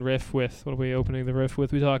riff with? What are we opening the riff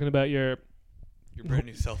with? We talking about your brand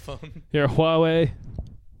new cell phone. your Huawei?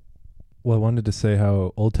 Well, I wanted to say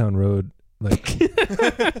how Old Town Road, like,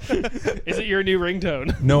 Is it your new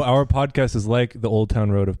ringtone? no, our podcast is like the Old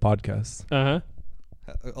Town Road of podcasts.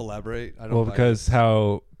 Elaborate. I don't. Well, buy because it.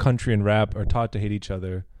 how country and rap are taught to hate each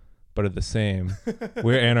other, but are the same.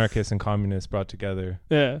 We're anarchists and communists brought together,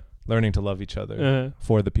 Yeah. learning to love each other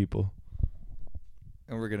for the people.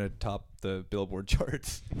 And we're gonna top the Billboard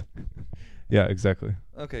charts. Yeah, exactly.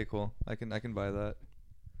 Okay, cool. I can buy that.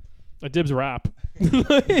 A dibs rap.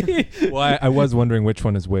 Well, I was wondering which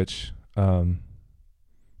one is which.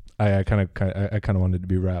 I kind of wanted to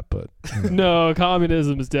be rap, but you know. No,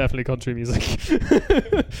 communism is definitely country music.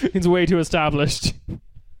 It's way too established.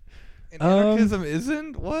 And anarchism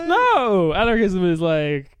isn't? What? No, anarchism is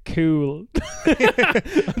like cool.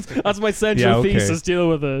 that's my central thesis. Deal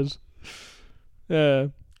with it. Yeah.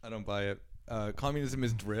 I don't buy it. Communism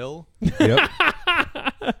is drill. Yep.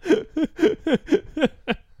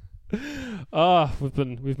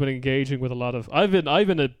 We've been engaging with a lot of. I've been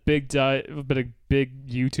a big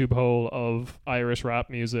YouTube hole of Irish rap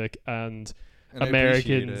music and And I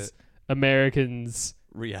appreciate Americans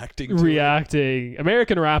reacting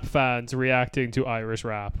American rap fans reacting to Irish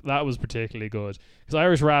rap. That was particularly good because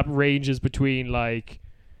Irish rap ranges between like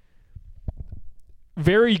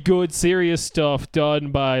very good serious stuff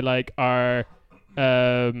done by like our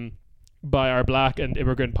black and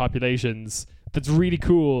immigrant populations that's really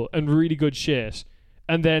cool and really good shit,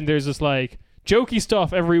 and then there's this like jokey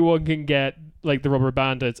stuff everyone can get, like the Rubber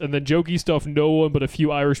Bandits, and then jokey stuff no one but a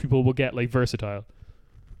few Irish people will get, like Versatile.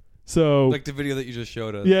 So like the video that you just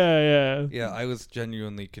showed us. Yeah. I was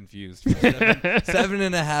genuinely confused for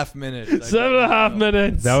 7.5 minutes. 7.5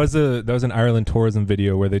 minutes. That was an Ireland tourism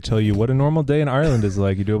video where they tell you what a normal day in Ireland is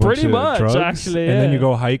like. You do a bunch Pretty of much, drugs, actually, and then yeah. you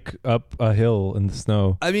go hike up a hill in the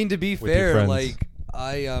snow. I mean, to be with your fair, friends. like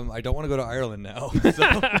I don't want to go to Ireland now.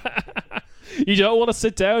 So. You don't want to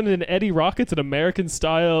sit down in an Eddie Rockets, an American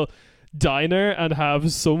style diner, and have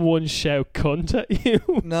someone shout cunt at you.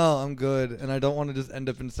 No, I'm good, and I don't want to just end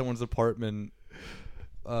up in someone's apartment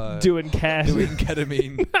doing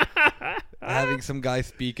ketamine, having some guy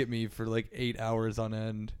speak at me for like 8 hours on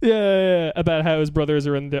end. Yeah, about how his brothers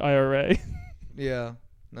are in the IRA. Yeah,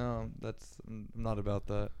 no, I'm not about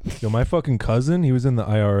that. Yo, my fucking cousin, he was in the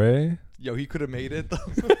IRA. Yo, he could have made it though.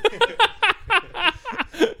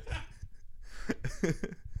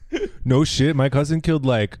 No shit, my cousin killed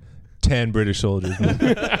like 10 British soldiers.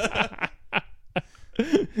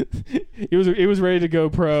 He was ready to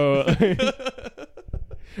go pro.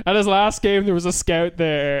 At his last game, there was a scout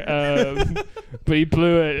there, but he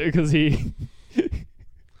blew it because he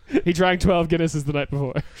drank 12 Guinnesses the night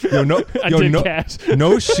before.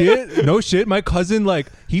 No shit. My cousin, like,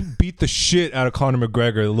 he beat the shit out of Conor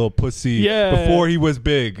McGregor, the little pussy, before he was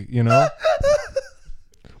big, you know?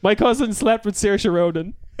 My cousin slept with Saoirse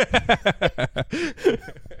Ronan.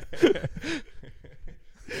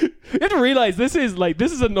 You have to realize this is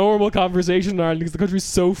a normal conversation in Ireland because the country's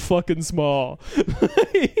so fucking small.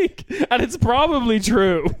 And it's probably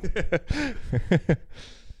true.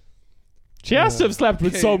 She has to have slept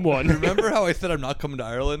with someone. Remember how I said I'm not coming to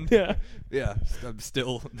Ireland? Yeah. Yeah, I'm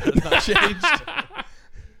still. That has not changed.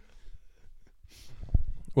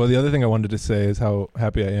 Well, the other thing I wanted to say is how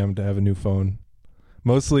happy I am to have a new phone.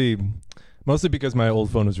 Mostly because my old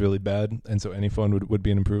phone was really bad, and so any phone would be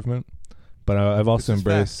an improvement. But I've also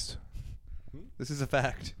embraced. This is a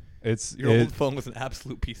fact. Your old phone was an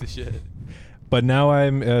absolute piece of shit. But now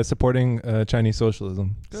I'm supporting Chinese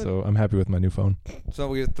socialism, Good. so I'm happy with my new phone. So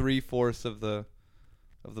we have 3/4 of the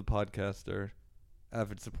podcast are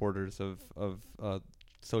avid supporters of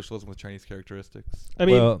socialism with Chinese characteristics. I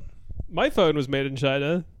mean, my phone was made in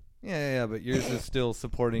China. Yeah, but yours is still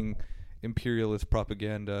supporting imperialist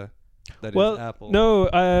propaganda. That Well, is Apple. no,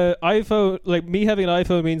 iPhone, like me having an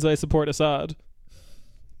iPhone means I support Assad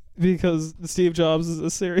because Steve Jobs is a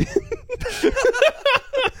Syrian.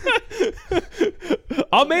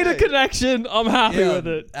 I made a connection. I'm happy with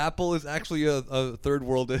it. Apple is actually a third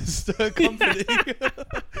worldist company.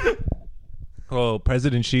 Well,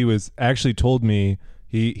 President Xi was actually told me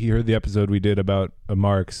he heard the episode we did about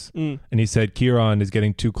Marx, and he said Kiran is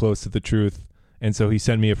getting too close to the truth, and so he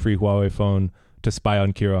sent me a free Huawei phone to spy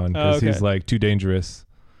on Kiran because he's like too dangerous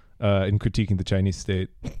in critiquing the Chinese state.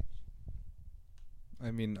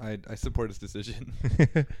 I mean, I support his decision.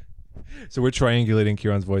 So we're triangulating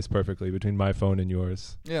Kiran's voice perfectly between my phone and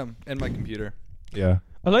yours. Yeah, and my computer. Yeah.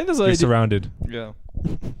 I like this You're idea. surrounded. Yeah.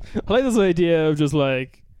 I like this idea of just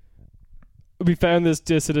like we found this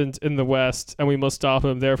dissident in the West and we must stop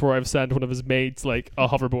him. Therefore, I've sent one of his mates like a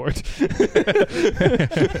hoverboard.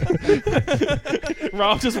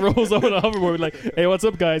 Rob just rolls up on a hoverboard like, "Hey, what's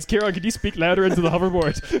up, guys? Kieran, can you speak louder into the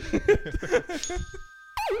hoverboard?"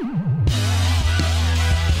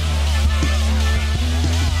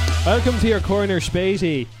 Welcome to your corner,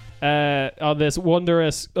 Spatey, on this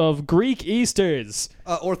wondrous of Greek Easters.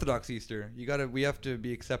 Orthodox Easter. We have to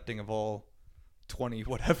be accepting of all 20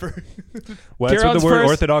 whatever. Well, that's what Kieran's the word first-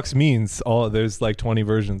 orthodox means. There's like 20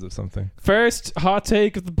 versions of something. First hot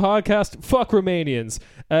take of the podcast: fuck Romanians.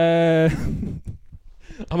 I'm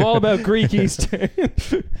all about Greek Easter.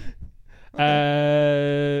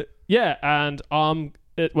 Yeah, and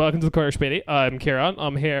welcome to the corner, Spatey. I'm Kieran.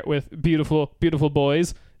 I'm here with beautiful, beautiful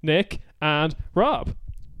boys, Nick and Rob.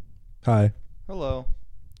 Hi. Hello.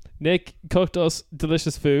 Nick cooked us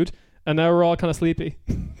delicious food, and now we're all kind of sleepy.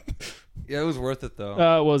 Yeah, it was worth it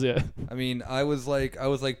though. It was, yeah. I mean, I was like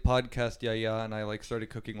podcast yeah, and I like started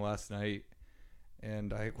cooking last night,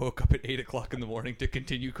 and I woke up at 8 o'clock in the morning to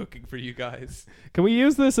continue cooking for you guys. Can we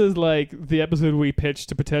use this as like the episode we pitched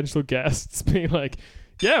to potential guests, being like,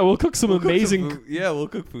 "Yeah, we'll cook some amazing." We'll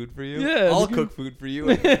cook food for you. Yeah, I'll cook food for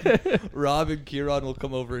you. And Rob and Kieran will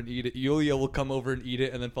come over and eat it. Yulia will come over and eat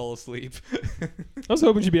it and then fall asleep. I was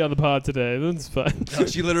hoping she'd be on the pod today. That's fine. No,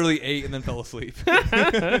 she literally ate and then fell asleep.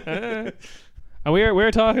 And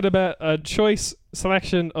we're talking about a choice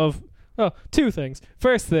selection of two things.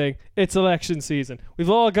 First thing, it's election season. We've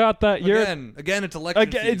all got that. Again, it's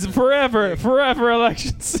election season. It's forever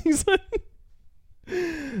election season.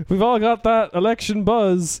 We've all got that election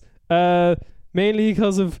buzz, mainly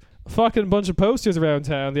because of a fucking bunch of posters around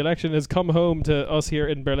town. The election has come home to us here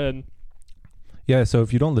in Berlin. Yeah, so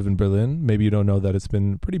if you don't live in Berlin, maybe you don't know that it's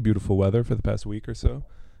been pretty beautiful weather for the past week or so.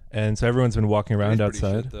 And so everyone's been walking around Today's pretty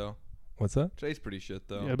outside. shit, though. What's that? Today's pretty shit,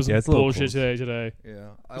 though. Yeah, it was Yeah, it's a little bullshit cold. today. Yeah.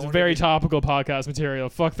 It's very topical podcast material.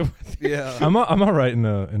 Fuck the weather. Yeah. I'm all right in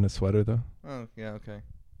a sweater though. Oh, yeah, okay.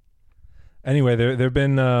 Anyway, there've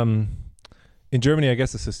been in Germany, I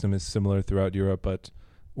guess the system is similar throughout Europe, but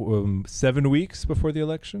 7 weeks before the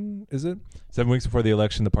election, is it? 7 weeks before the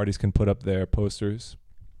election, the parties can put up their posters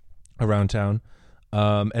around town.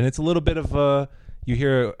 And it's a little bit of you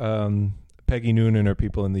hear Peggy Noonan or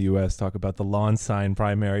people in the U.S. talk about the lawn sign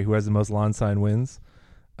primary. Who has the most lawn sign wins.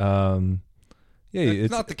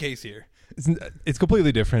 It's not the case here. It's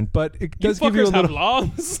completely different, but it You does give you a fuckers have little.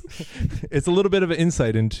 lawns. It's a little bit of an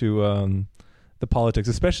insight into the politics,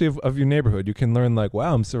 especially of your neighborhood. You can learn like,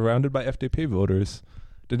 wow, I'm surrounded by FDP voters.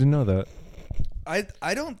 Didn't know that.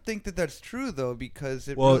 I don't think that that's true though, because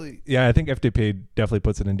Yeah, I think FDP definitely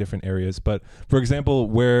puts it in different areas. But for example,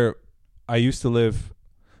 where I used to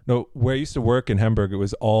work in Hamburg, it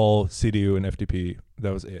was all CDU and FDP.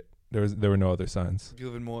 That was it. There were no other signs. Do you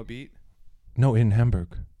live in Moabit? No, in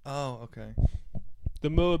Hamburg. Oh, okay. The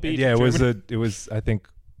Moabit. Yeah, German- it was. I think.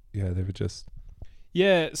 Yeah, they were just.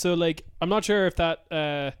 Yeah, so like I'm not sure if that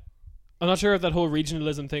whole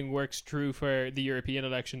regionalism thing works true for the European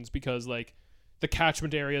elections, because like the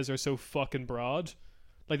catchment areas are so fucking broad.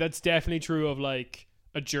 Like that's definitely true of like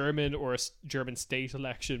a German or a German state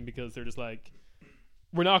election, because they're just like,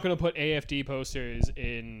 we're not going to put AfD posters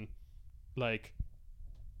in like,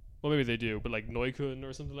 well, maybe they do, but like Neukölln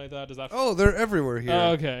or something like that. Does that? Oh, they're everywhere here.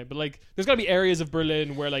 Oh, okay, but like, there's got to be areas of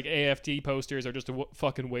Berlin where like AfD posters are just a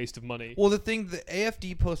fucking waste of money. Well, the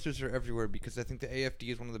AfD posters are everywhere because I think the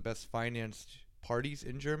AfD is one of the best financed parties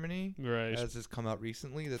in Germany. Right. As has come out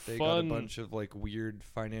recently, that they got a bunch of like weird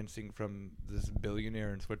financing from this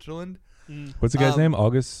billionaire in Switzerland. What's the guy's name?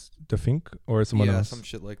 August de Fink or someone else? Yeah, some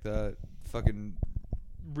shit like that. Fucking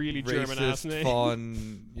really German ass name.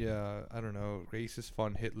 Fun, yeah, I don't know. Racist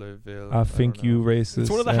fun Hitlerville. I think you racist, It's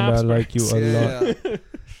one of the and I Habsburgs. like you a lot. Yeah.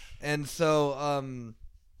 And so,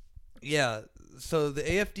 so the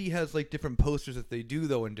AfD has like different posters that they do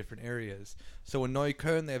though in different areas. So in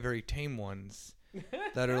Neukölln they have very tame ones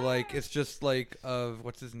that are like, it's just like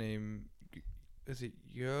what's his name? Is it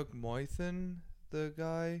Jörg Meuthen, the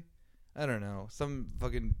guy? I don't know, some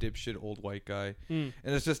fucking dipshit old white guy, and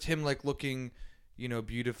it's just him like looking,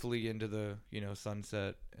 beautifully into the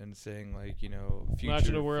sunset and saying like, future.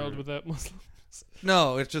 Imagine a world without Muslims.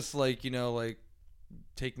 No, it's just like like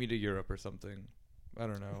take me to Europe or something. I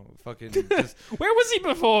don't know. Fucking just, where was he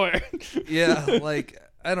before? yeah, like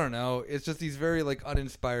I don't know. It's just these very like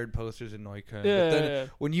uninspired posters in Neukölln. Yeah, but then yeah.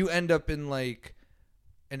 when you end up in like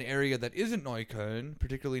an area that isn't Neukölln,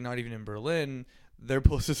 particularly not even in Berlin, their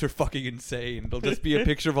posters are fucking insane. They'll just be a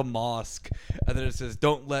picture of a mosque, and then it says,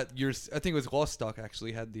 "Don't let your." I think it was Rostock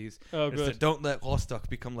actually had these. Oh, It good. said, "Don't let Rostock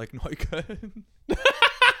become like Neukölln."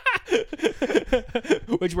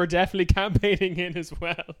 which we're definitely campaigning in as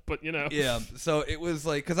well. But you know, Yeah. So it was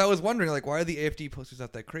like, because I was wondering, like, why are the AFD posters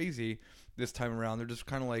not that crazy this time around? They're just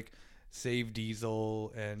kind of like Save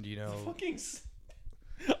Diesel and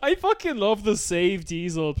I fucking love the Save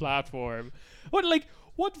Diesel platform.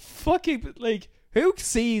 What fucking who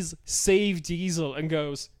sees Save Diesel and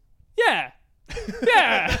goes, yeah.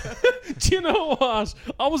 Do you know what?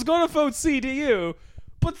 I was gonna vote CDU,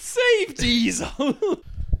 but Save Diesel.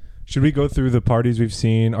 Should we go through the parties we've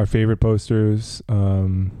seen, our favorite posters? I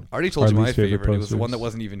already told you my least favorite favorite. It was the posters. one that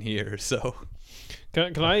wasn't even here. So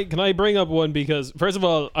Can I bring up one, because first of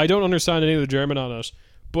all, I don't understand any of the German on it,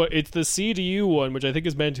 but it's the CDU one, which I think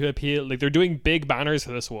is meant to appeal. Like, they're doing big banners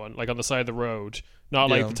for this one, like on the side of the road, not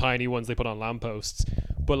like the tiny ones they put on lampposts.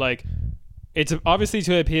 But like, it's obviously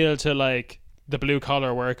to appeal to like the blue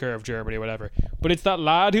collar worker of Germany, or whatever. But it's that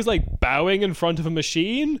lad who's like bowing in front of a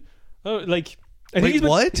machine. I think he's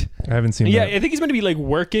what? I haven't seen Yeah, that. I think he's meant to be like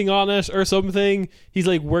working on it or something. He's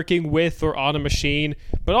like working with or on a machine,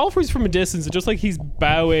 but all from a distance, it's just like he's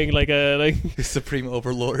bowing like The Supreme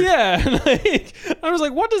Overlord. yeah. Like, I was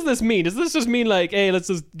like, what does this mean? Does this just mean like, hey, let's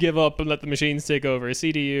just give up and let the machines take over?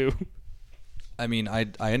 CDU. I mean, I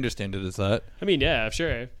understand it as that. I mean, yeah,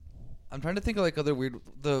 sure. I'm trying to think of like other weird.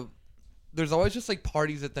 There's always just like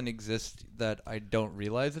parties that then exist that I don't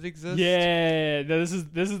realize it exists. Yeah, this is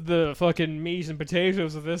the fucking meat and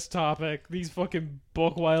potatoes of this topic. These fucking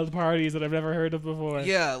buck wild parties that I've never heard of before.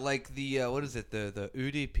 Yeah, like the what is it? The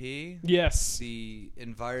UDP. Yes. The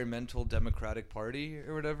Environmental Democratic Party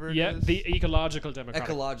or whatever. It Yeah, is. the ecological democratic.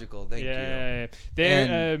 Ecological. Thank you. Yeah,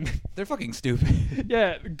 they're They're fucking stupid.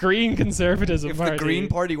 yeah, green conservatism If party. the Green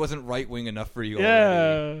Party wasn't right wing enough for you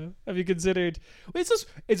already. Yeah, have you considered?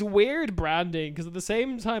 It's weird branding, because at the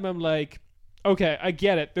same time I'm like, okay, I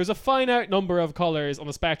get it. There's a finite number of colors on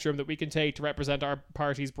the spectrum that we can take to represent our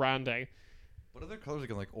party's branding. What other colors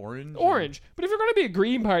again? Like orange? Orange. But if you're going to be a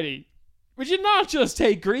green party, would you not just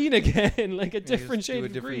take green again? Like a different shade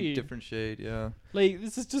of green? Different shade, yeah. Like,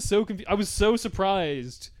 this is just so confusing. I was so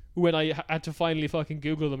surprised when I had to finally fucking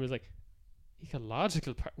Google them. It was like,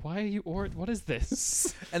 ecological why are you orange? What is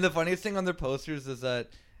this? And the funniest thing on their posters is that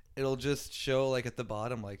it'll just show like at the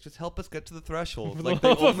bottom, like, just help us get to the threshold. For Like the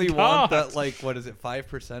they love of only want God. that, like, what is it,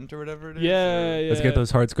 5% or whatever it is? Yeah, yeah. Let's get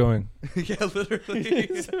those hearts going. Yeah, literally.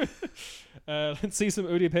 Let's see some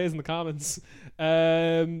ODPs in the comments.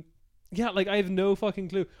 Yeah, like, I have no fucking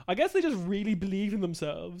clue. I guess they just really believe in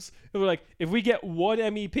themselves. They were like, if we get one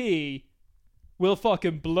MEP, we'll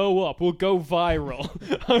fucking blow up. We'll go viral.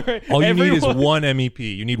 All right. All you need is one MEP.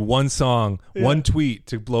 You need one song, Yeah. one tweet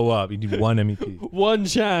to blow up. You need one MEP. One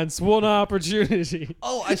chance, one opportunity.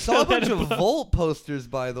 Oh, I saw a bunch of Volt posters,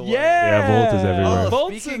 by the way. Yeah, Volt is everywhere. Oh,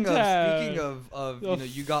 Volt's speaking in town. of you know,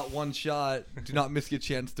 you got one shot. Do not miss your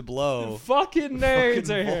chance to blow. Fucking nerds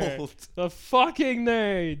Fucking are here. Volt. The fucking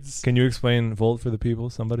nerds. Can you explain Volt for the people,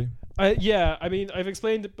 somebody? Yeah, I mean, I've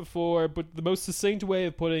explained it before, but the most succinct way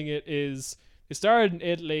of putting it is, it started in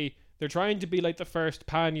Italy. They're trying to be like the first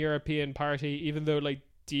pan-European party, even though like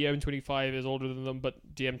DiEM25 is older than them, but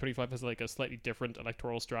DiEM25 has like a slightly different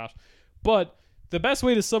electoral strat. But the best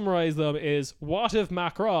way to summarize them is, what if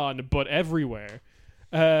Macron, but everywhere?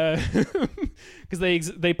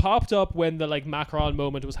 Because they popped up when the like Macron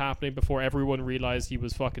moment was happening, before everyone realized he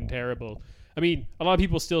was fucking terrible. I mean, a lot of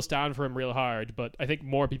people still stand for him real hard, but I think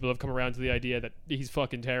more people have come around to the idea that he's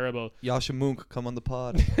fucking terrible. Yasha Munk, come on the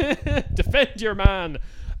pod. Defend your man.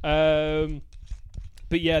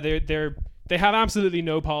 But yeah, they had absolutely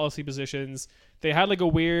no policy positions. They had like a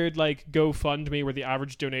weird like GoFundMe where the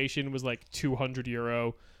average donation was like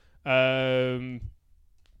 €200.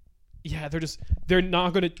 Yeah, they're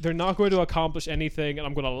not going to accomplish anything, and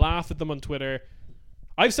I'm going to laugh at them on Twitter.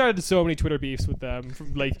 I've started so many Twitter beefs with them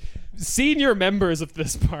from like senior members of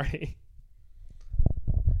this party.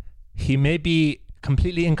 He may be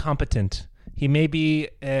completely incompetent. He may be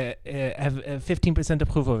have a 15%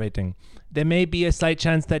 approval rating. There may be a slight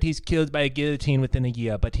chance that he's killed by a guillotine within a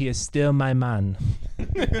year, but he is still my man.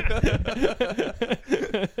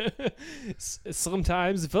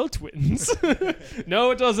 Sometimes Volt wins.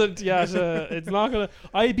 No, it doesn't. Yasha. It's not gonna.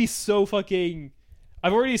 I'd be so fucking.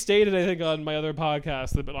 I've already stated, I think, on my other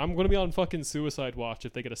podcast that I'm going to be on fucking suicide watch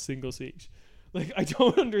if they get a single seat. Like, I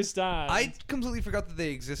don't understand. I completely forgot that they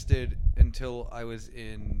existed until I was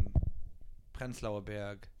in Prenzlauer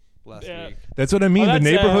Berg last week. That's what I mean. Oh, The that's,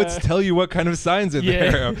 neighborhoods tell you what kind of signs are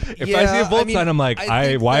Yeah. there. If I see Yeah, a Volt I mean, sign, I'm like, I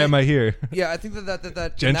think why that- am I here? Yeah, I think that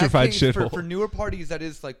Gentrified in that case, shithole. for newer parties, that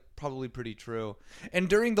is like probably pretty true. And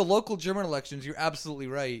during the local German elections, you're absolutely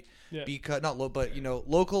right. Yeah. because not but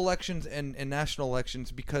local elections and national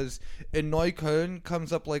elections, because in Neukölln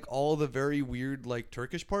comes up like all the very weird like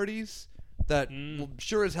Turkish parties that will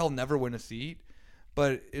sure as hell never win a seat,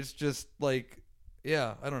 but it's just like,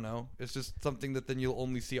 yeah, I don't know, it's just something that then you'll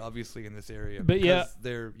only see obviously in this area, But because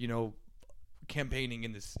they're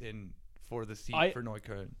campaigning for the seat for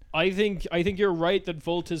Neukölln. I think you're right that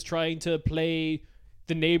Volt is trying to play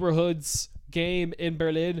the neighborhoods game in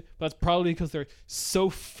Berlin, but that's probably because they're so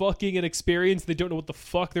fucking inexperienced they don't know what the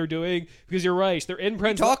fuck they're doing. Because you're right, they're in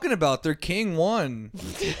Talking about their king won.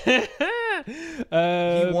 He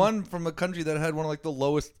won from a country that had one of like the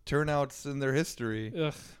lowest turnouts in their history.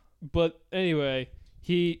 Ugh. But anyway,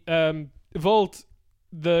 Volt,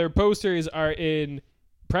 their posters are in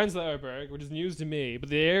Prenzlauer Berg, which is news to me, but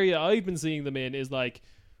the area I've been seeing them in is like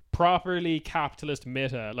properly capitalist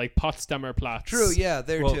Mitte, like Potsdamer Platz. True, yeah,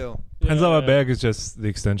 there too. Prenzlauer Berg is just the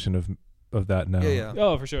extension of that now. Yeah.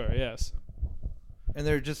 Oh, for sure, yes. And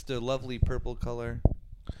they're just a lovely purple color.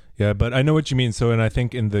 Yeah, but I know what you mean. So, and I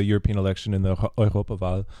think in the European election, in the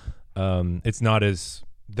Europawahl, it's not as,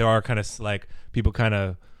 there are kind of like people kind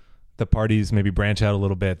of, the parties maybe branch out a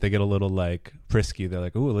little bit. They get a little like frisky. They're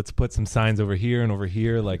like, "Ooh, let's put some signs over here and over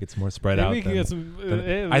here." Like it's more spread out. We can get some,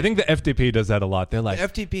 I think the FDP does that a lot. They're like,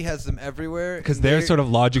 the FDP has them everywhere because they're sort of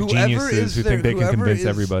logic geniuses who think they can convince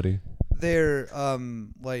everybody. They're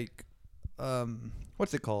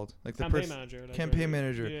what's it called? Like the campaign manager. Campaign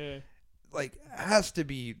manager. Yeah. Like has to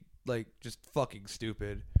be like just fucking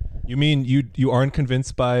stupid. You mean you aren't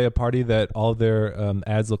convinced by a party that all their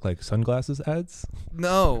ads look like sunglasses ads?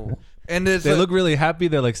 No. And they look really happy.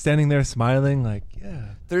 They're like standing there smiling like,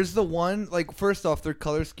 yeah. There's the one, like, first off, their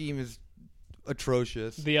color scheme is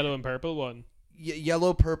atrocious. The yellow and purple one.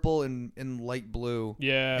 Yellow, purple, and light blue.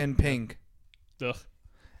 Yeah. And pink. Ugh.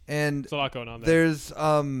 And there's a lot going on there. There's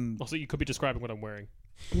also, you could be describing what I'm wearing.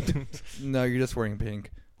 No, you're just wearing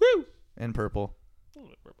pink. Woo! And purple. A little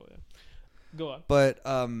bit purple, yeah. Go on. But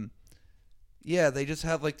yeah, they just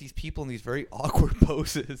have like these people in these very awkward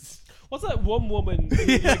poses. What's that one woman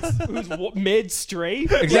who's mid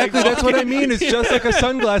straight? Exactly, that's what I mean. It's just like a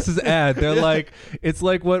sunglasses ad. They're like, it's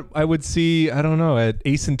like what I would see, I don't know, at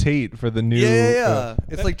Ace and Tate for the new. Yeah.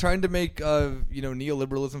 It's like trying to make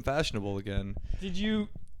neoliberalism fashionable again. Did you?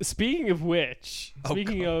 Speaking of which,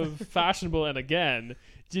 of fashionable and again,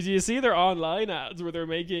 did you see their online ads where they're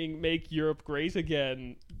making "Make Europe Great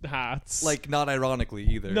Again" hats? Like, not ironically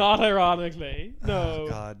either. Not ironically. No. Oh,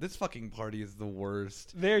 God, this fucking party is the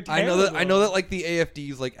worst. They're terrible. I know that like the AFD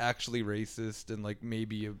is like actually racist and like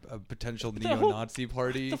maybe a potential neo-Nazi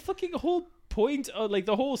party. The fucking whole point of like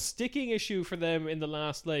the whole sticking issue for them in the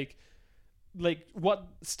last like what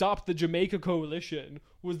stopped the Jamaica coalition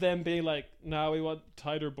was them being like, "Now we want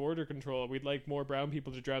tighter border control. We'd like more brown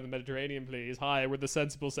people to drown the Mediterranean, please. Hi, we're the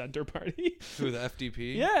sensible center party." Who, the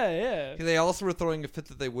FDP? Yeah. They also were throwing a fit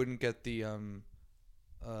that they wouldn't get the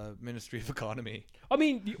Ministry of Economy. I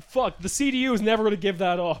mean, fuck, the CDU is never going to give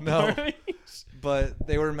that up. No. Right? But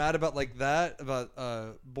they were mad about like that,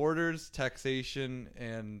 about borders, taxation,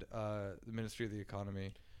 and the Ministry of the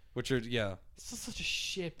Economy. Which are, yeah. This is such a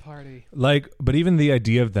shit party. Like, but even the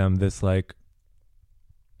idea of them, this like,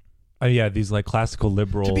 these like classical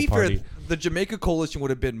liberal to be party. fair, the Jamaica coalition would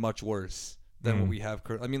have been much worse than what we have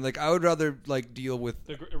currently. I mean, like, I would rather like deal with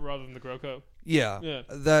rather than the GroKo. Yeah,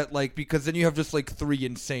 that like, because then you have just like three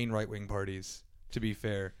insane right wing parties. To be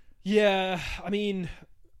fair. Yeah, I mean,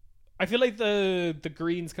 I feel like the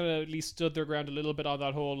Greens kind of at least stood their ground a little bit on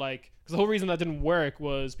that whole like, because the whole reason that didn't work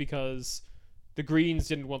was because the Greens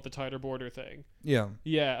didn't want the tighter border thing. Yeah,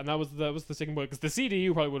 and that was the sticking point, because the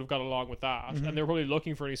CDU probably would have got along with that, and they were probably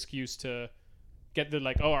looking for an excuse to get the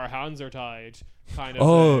like, our hands are tied kind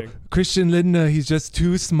of thing. Christian Lindner, he's just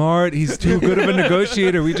too smart. He's too good of a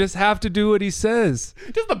negotiator. We just have to do what he says.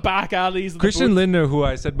 Just the back alleys. Christian Lindner, who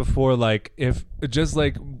I said before, like if just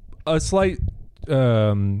like a slight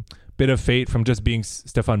bit of fate from just being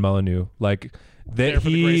Stefan Molyneux, like that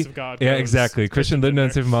the grace of God yeah, goes exactly. Christian Lindner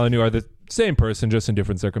and Stefan Molyneux are the same person, just in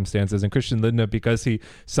different circumstances. And Christian Lindner, because he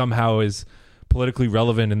somehow is politically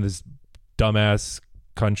relevant in this dumbass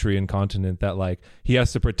country and continent, that like he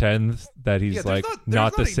has to pretend that he's like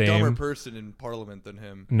not the same. There's not a dumber person in parliament than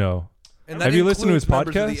him. No. And have you listened to his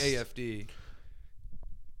podcast? Of the AFD.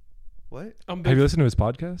 What? Have you listened to his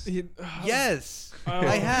podcast? Yes,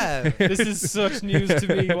 I have. This is such news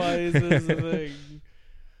to me. Why is this a thing?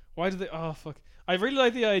 Why do they? Oh fuck! I really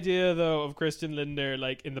like the idea though of Christian Lindner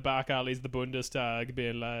like in the back alleys of the Bundestag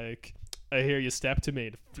being like, "I hear you step to me,"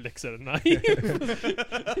 and flicks at a knife.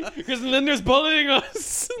 Christian Linder's bullying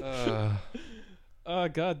us. Oh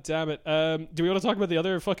god damn it. Do we want to talk about the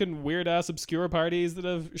other fucking weird ass obscure parties that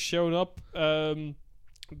have shown up?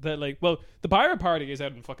 That like, well, the pirate party is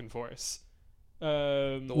out in fucking force.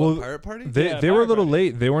 The Well, pirate party? They Yeah, they were a pirate little party.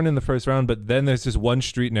 late. They weren't in the first round, but then there's just one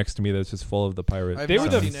street next to me that's just full of the pirate. I've They were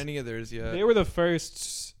not the- seen any of theirs yet. They were the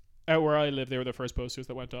first out where I live. They were the first posters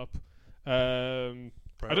that went up.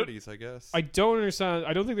 Priorities, I guess. I don't understand.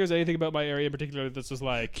 I don't think there's anything about my area in particular that's just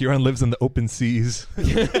like. Kieran lives in the open seas,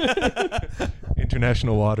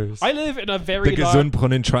 international waters. I live in a the very large.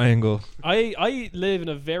 Gesundbrunnen Triangle. I live in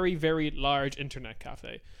a very very large internet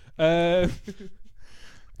cafe.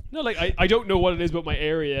 No, like I don't know what it is about my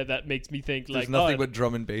area that makes me think There's like nothing oh, but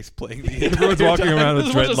drum and bass playing the Everyone's walking around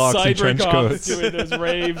with there's a bunch of dreadlocks and trench cyber cops coats. doing those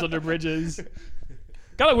raves under bridges.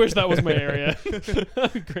 God, I wish that was my area.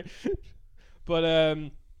 Great. But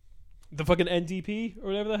the fucking NDP or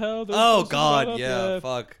whatever the hell. those Oh posters God, went up, yeah,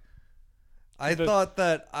 fuck. I The- thought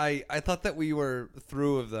that we were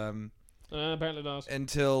through of them Apparently not.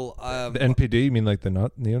 until The NPD, you mean like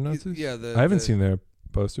the neo-Nazis? yeah, I haven't seen their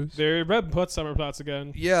posters. They're red put Summerplatz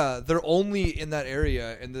again. Yeah, they're only in that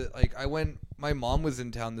area, and my mom was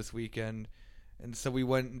in town this weekend, and so we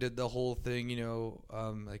went and did the whole thing,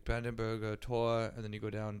 like Brandenburger Tor, and then you go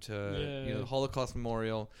down to Yeah. the Holocaust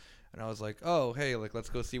Memorial, and I was like, oh hey, like let's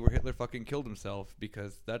go see where Hitler fucking killed himself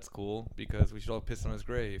because that's cool because we should all piss on his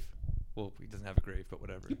grave. Well, he doesn't have a grave, but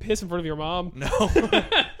whatever. You piss in front of your mom. No.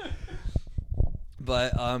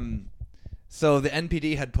 But so the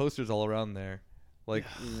NPD had posters all around there, like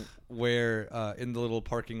where in the little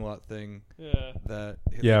parking lot thing Yeah. that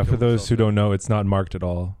Hitler Yeah, for killed those himself who in. don't know, it's not marked at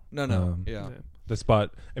all. No, yeah. The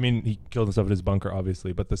spot, I mean, he killed himself at his bunker,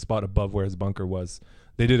 obviously, but the spot above where his bunker was,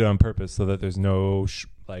 they did it on purpose so that there's no,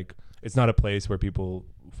 it's not a place where people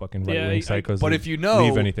fucking Yeah, right-wing I- psychos But if you know,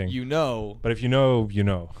 leave anything. you know. But if you know, you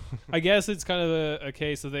know. I guess it's kind of a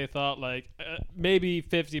case that they thought like maybe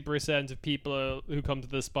 50% of people who come to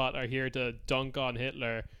this spot are here to dunk on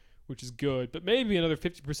Hitler, which is good. But maybe another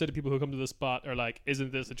 50% of people who come to this spot are like,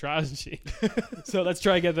 isn't this a tragedy? So let's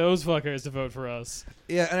try and get those fuckers to vote for us.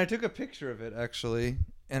 Yeah, and I took a picture of it actually,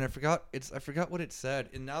 and I forgot what it said.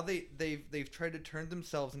 And now they've tried to turn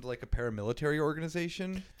themselves into like a paramilitary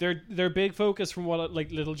organization. Their big focus, from what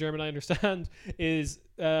like little German I understand, is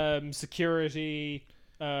security,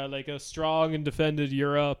 like a strong and defended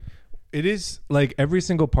Europe. It is like every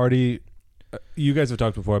single party. You guys have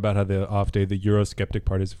talked before about how the off day, the Eurosceptic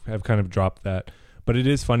parties have kind of dropped that. But it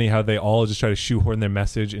is funny how they all just try to shoehorn their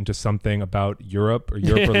message into something about Europe or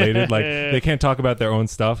Europe related. Like they can't talk about their own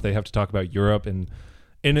stuff. They have to talk about Europe, and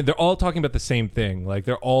they're all talking about the same thing. Like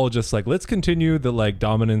they're all just like, let's continue the like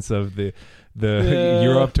dominance of the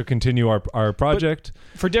Europe to continue our project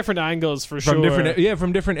For different angles, for from sure.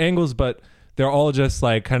 from different angles, but they're all just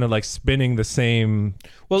like kind of like spinning the same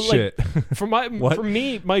shit. For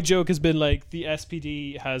me, my joke has been like the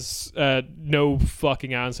SPD has no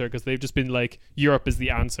fucking answer because they've just been like Europe is the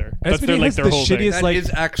answer. That's SPD their, like has their the whole thing. shittiest- That like-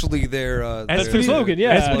 is actually their That's their SPD slogan.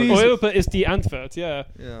 Yeah, SPD 's- Europa is the Antwort. Yeah.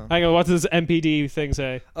 yeah. Hang on, what does NPD thing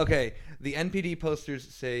say? Okay, the NPD posters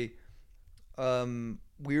say,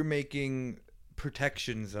 we're making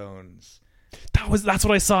protection zones. That's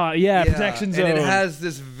what I saw. Yeah, protection zone. And it has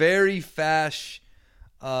this very fash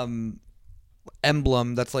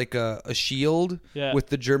emblem that's like a shield Yeah. with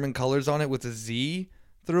the German colors on it with a Z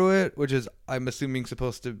through it, which is, I'm assuming,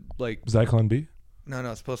 supposed to like Zyklon B. no,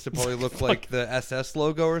 it's supposed to probably look like the SS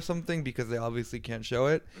logo or something because they obviously can't show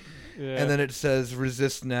it. Yeah. And then it says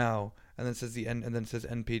resist now, and then it says and then it says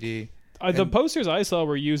NPD. The and- posters I saw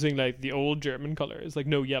were using like the old German colors, like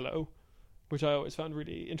no yellow, which I always found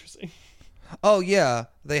really interesting. Oh yeah,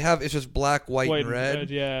 they have, it's just black, white, and red.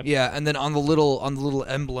 Yeah. Yeah, and then on the little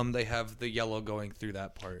emblem they have the yellow going through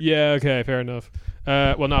that part. Yeah. Okay. Fair enough.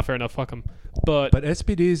 Well, not fair enough. Fuck them. But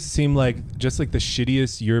SPDs seem like just like the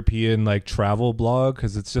shittiest European like travel blog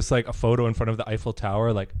because it's just like a photo in front of the Eiffel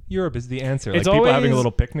Tower. Like Europe is the answer. Like It's people having a always-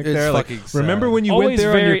 little picnic It's there. Like fucking sad. remember when you went Always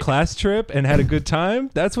there on your very- class trip and had a good time?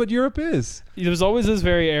 That's what Europe is. there was always this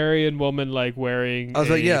very Aryan woman like wearing I was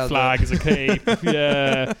a like, yeah, flag as a cape.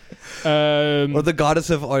 Yeah. Or the goddess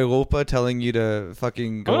of Europa telling you to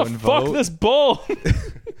fucking go I'm gonna and fuck vote. this bull.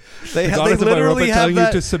 They, The they goddess of Europa literally have telling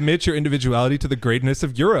that. you to submit your individuality to the greatness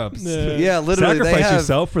of Europe. Yeah, literally, Sacrifice they have.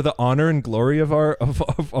 yourself for the honor and glory of our of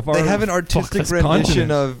our. They have an artistic fuckless rendition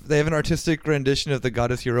continent. of. They have an artistic rendition of the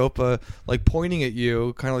goddess Europa, like pointing at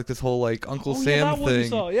you, kind of like this whole like Uncle Oh, yeah, Sam that one you thing.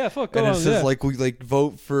 saw. Yeah, fuck. Go And it on, says yeah. like we like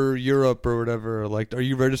vote for Europe or whatever. Like, are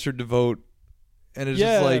you registered to vote? And it's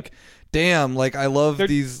Yeah. just like, damn. Like, I love They're-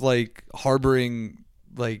 these like harboring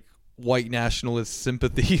like white nationalist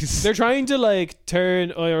sympathies. They're trying to like turn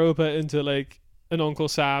Europa into like an Uncle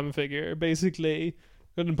Sam figure, basically.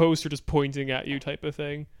 And a poster just pointing at you type of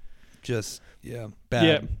thing. Just bad.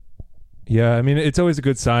 Yeah. Yeah, I mean, it's always a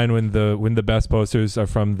good sign when the best posters are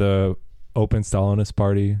from the open Stalinist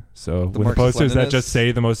party. So when the posters that just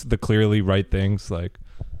say the clearly right things, like,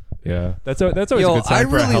 yeah, that's always a good sign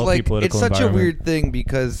for a healthy political it's such environment. a weird thing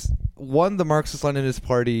because one, the Marxist-Leninist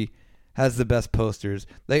Party has the best posters.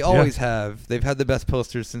 They always have. They've had the best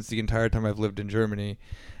posters since the entire time I've lived in Germany,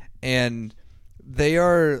 and they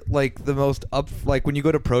are like the most like when you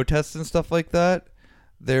go to protests and stuff like that,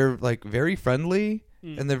 they're like very friendly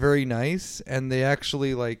and they're very nice, and they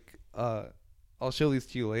actually like I'll show these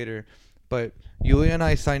to you later, but Yulia and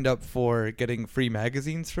I signed up for getting free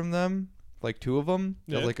magazines from them, like 2 of them,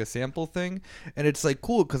 as like a sample thing, and it's like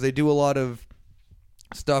cool because they do a lot of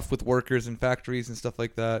stuff with workers and factories and stuff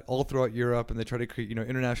like that all throughout Europe, and they try to create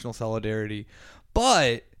international solidarity,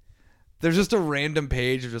 but there's just a random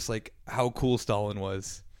page of just like how cool Stalin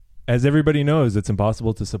was. As everybody knows, it's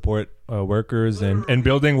impossible to support workers and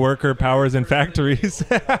building worker powers in factories.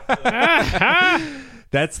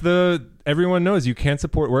 Everyone knows you can't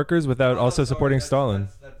support workers without also supporting Stalin.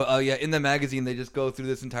 In the magazine, they just go through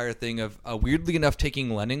this entire thing of, weirdly enough,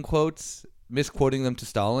 taking Lenin quotes, misquoting them to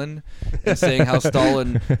Stalin, and saying how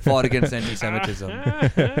Stalin fought against anti-Semitism.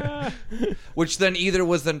 Which then either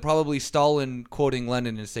was then probably Stalin quoting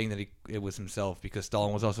Lenin and saying that it was himself, because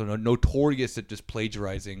Stalin was also notorious at just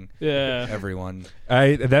plagiarizing everyone.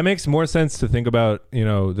 That makes more sense to think about,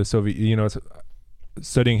 the Soviet,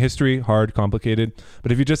 studying history, hard, complicated.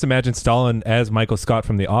 But if you just imagine Stalin as Michael Scott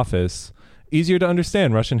from The Office, easier to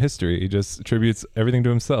understand Russian history. He just attributes everything to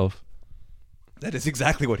himself. That is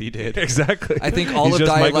exactly what he did. Exactly. I think all He's of just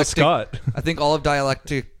dialectic. Michael Scott. I think all of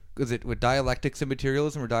dialectic. Was it with dialectics and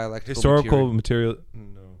materialism or dialectical historical material?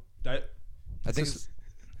 No. I think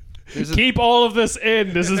keep all of this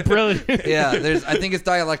in. This is brilliant. I think it's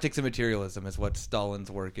dialectics and materialism is what Stalin's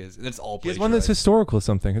work is, and it's all. He has one that's historical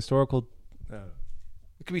something. Historical.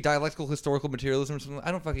 It could be dialectical historical materialism or something. I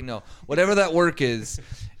don't fucking know. Whatever that work is,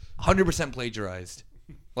 100% plagiarized.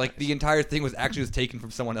 Like the entire thing was actually taken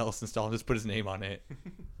from someone else, and Stalin just put his name on it.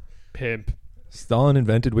 Pimp. Stalin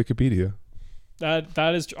invented Wikipedia.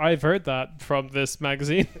 That is. I've heard that from this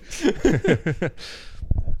magazine.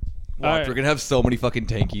 Watch, we're gonna have so many fucking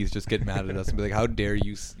tankies just get mad at us and be like, "How dare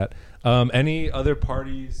you?" Any other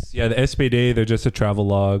parties? Yeah, the SPD, they're just a travel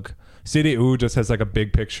log. CDU just has like a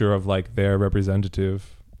big picture of like their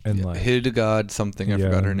representative and like Hildegard something. I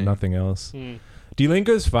forgot her name. Nothing else. Die Linke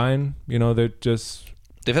is fine. They're just.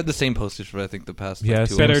 They've had the same posters for I think the past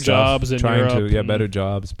better jobs in Europe. Better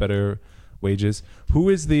jobs, better wages. Who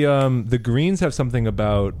is the Greens have something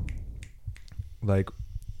about like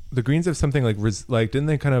the Greens have something like didn't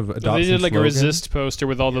they kind of adopt? They did like slogan? a resist poster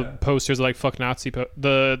with all the posters like fuck Nazi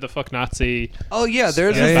the fuck Nazi. Oh yeah,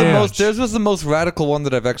 theirs was the most radical one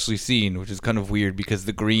that I've actually seen, which is kind of weird because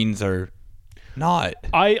the Greens are not.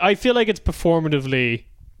 I feel like it's performatively.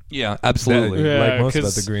 Yeah, absolutely. Like most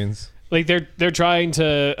of the Greens. Like they're trying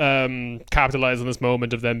to capitalize on this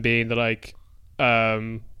moment of them being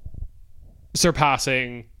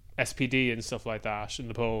surpassing SPD and stuff like that in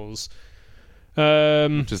the polls.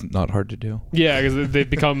 Which is not hard to do. Yeah, because they've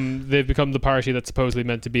become the party that's supposedly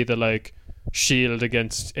meant to be the like shield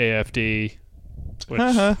against AFD. Which,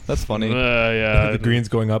 that's funny. Yeah, The Greens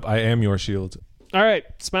going up. I am your shield. All right,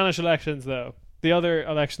 Spanish elections though. The other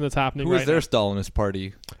election that's happening. Who is their Stalinist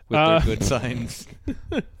party with their good signs?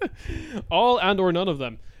 All and or none of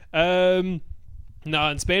them. No,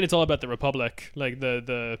 in Spain it's all about the Republic, like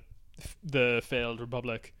the failed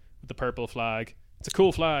Republic with the purple flag. It's a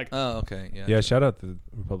cool flag. Oh, okay. Yeah, shout out the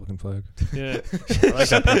Republican flag. Yeah. I like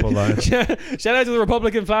that purple line. Shout out to the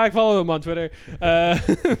Republican flag. Follow them on Twitter.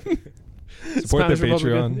 Support their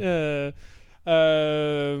Patreon.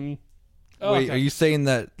 Yeah. Wait, are you saying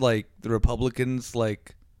that like the Republicans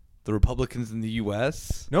in the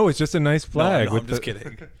U.S.? No, it's just a nice flag. No, I'm just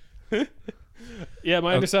kidding. Yeah,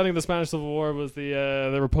 my understanding of the Spanish Civil War was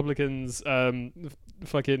the Republicans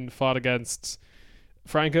fucking fought against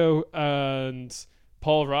Franco, and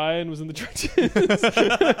Paul Ryan was in the trenches.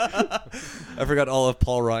 I forgot all of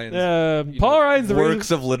Paul Ryan's Paul Ryan's the works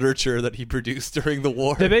of literature that he produced during the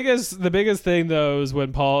war. The biggest thing though is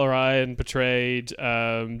when Paul Ryan betrayed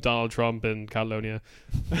Donald Trump in Catalonia.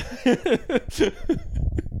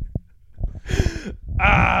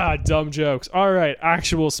 Dumb jokes. All right,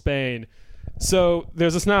 actual Spain. So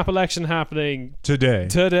there's a snap election happening Today.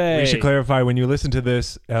 today. We should clarify, when you listen to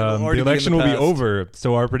this, the already be in election the will be past. over,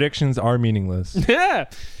 so our predictions are meaningless. Yeah.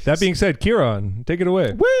 That being said, Kieran, take it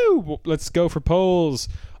away. Woo! Let's go for polls.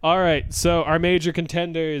 All right. So our major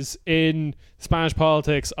contenders in Spanish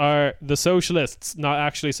politics are the socialists, not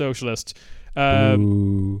actually socialist.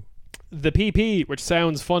 Ooh. The PP, which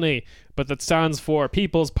sounds funny, but that stands for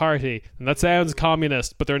People's Party, and that sounds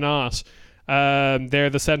communist, but they're not.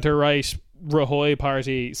 They're the centre-right Rajoy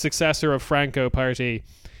Party, successor of Franco Party.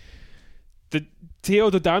 The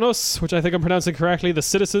Ciudadanos, which I think I'm pronouncing correctly, the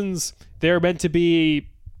Citizens, they're meant to be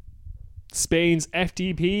Spain's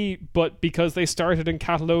FDP, but because they started in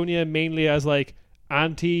Catalonia mainly as like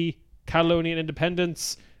anti-Catalonian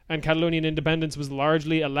independence, and Catalonian independence was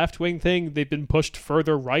largely a left-wing thing, they've been pushed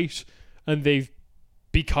further right, and they've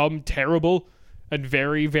become terrible and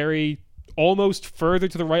very, very almost further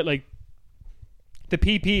to the right. Like, the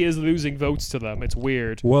PP is losing votes to them. It's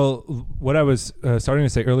weird. Well, what I was starting to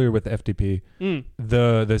say earlier with the FDP,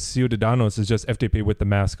 the Ciudadanos is just FDP with the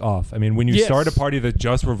mask off. I mean, when you Yes. start a party that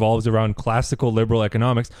just revolves around classical liberal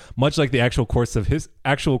economics, much like the actual course of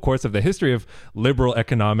the history of liberal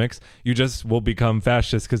economics, you just will become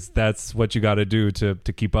fascist because that's what you got to do to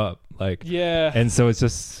keep up. Like, Yeah. and so it's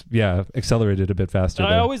just accelerated a bit faster. And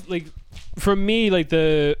I there. always like, for me, like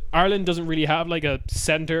the Ireland doesn't really have like a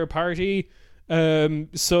centre party.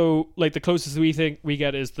 So like the closest we think we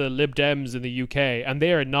get is the Lib Dems in the UK, and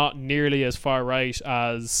they are not nearly as far right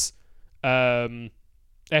as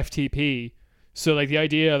FTP. So like the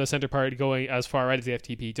idea of the centre party going as far right as the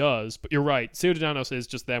FTP does, but you're right, Ciudadanos is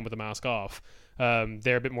just them with the mask off.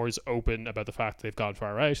 They're a bit more just open about the fact they've gone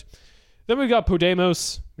far right. Then we've got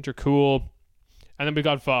Podemos, which are cool, and then we've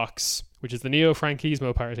got Vox, which is the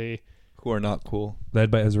Neo-Franquismo party. Who are not cool. led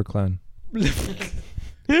by Ezra Klein.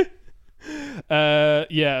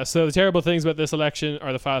 Yeah, so the terrible things about this election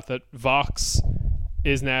are the fact that Vox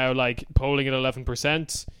is now like polling at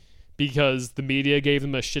 11% because the media gave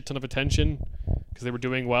them a shit ton of attention because they were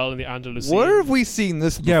doing well in the Andalusian. Where have we seen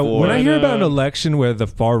this before? Yeah, when I I hear about an know. election where the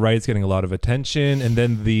far right's getting a lot of attention, and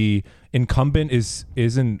then the incumbent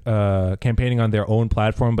isn't campaigning on their own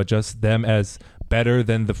platform, but just them as better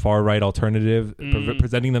than the far right alternative,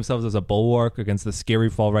 presenting themselves as a bulwark against the scary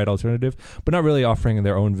far right alternative, but not really offering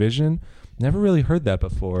their own vision. Never really heard that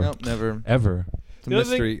before. Nope, never. Ever. It's a The other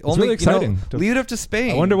thing- mystery. It's Only, really exciting to- leave it up to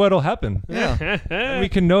Spain. I wonder what'll happen. Yeah. And we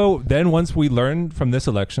can know then once we learn from this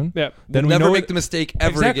election. Yeah. Then We'll we never know make the mistake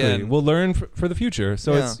ever exactly. again. We'll learn for the future.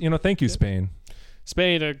 So Yeah. it's thank you, Spain.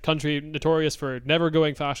 Spain, a country notorious for never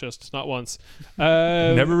going fascist, not once.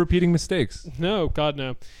 Never repeating mistakes. No, God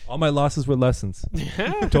no. All my losses were lessons.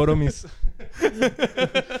 Todo mis.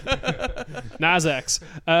 Nazex.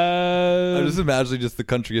 I'm just imagining just the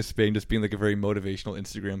country of Spain just being like a very motivational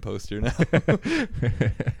Instagram poster now.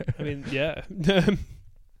 I mean, yeah.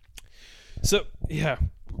 So, yeah.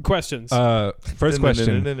 Questions. First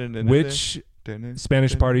question: which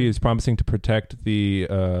Spanish party is promising to protect the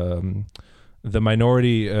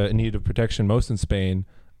minority in need of protection most in Spain?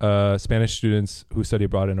 Spanish students who study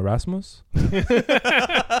abroad in Erasmus.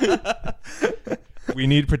 We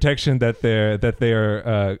need protection that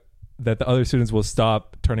the other students will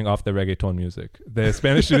stop turning off their reggaeton music. The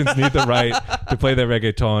Spanish students need the right to play their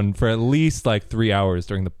reggaeton for at least like 3 hours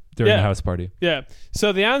during the house party. Yeah.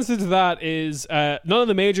 So the answer to that is none of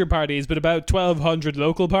the major parties, but about 1,200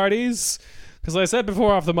 local parties. Because like I said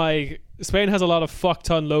before off the mic, Spain has a lot of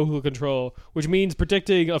fuck-ton local control, which means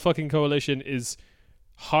predicting a fucking coalition is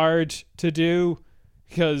hard to do.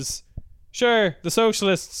 Because, sure, the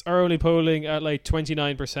socialists are only polling at like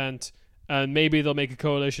 29%, and maybe they'll make a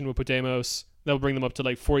coalition with Podemos. They'll bring them up to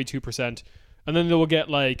like 42%. And then they will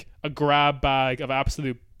get like a grab bag of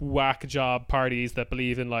absolute whack job parties that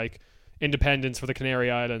believe in like independence for the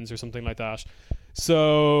Canary Islands or something like that.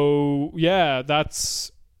 So yeah,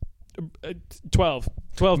 that's 12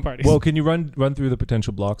 parties. Well, can you run through the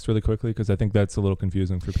potential blocks really quickly? Because I think that's a little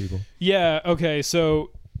confusing for people. Yeah, okay.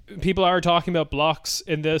 So people are talking about blocks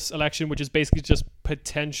in this election, which is basically just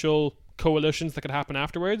potential coalitions that could happen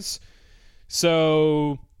afterwards.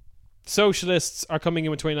 So socialists are coming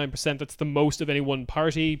in with 29%. That's the most of any one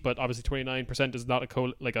party, but obviously 29% is not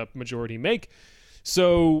a majority make.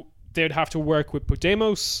 So they'd have to work with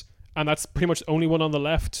Podemos, and that's pretty much the only one on the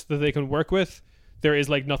left that they can work with. There is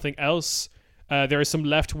like nothing else. There are some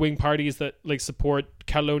left-wing parties that like support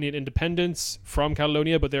Catalonian independence from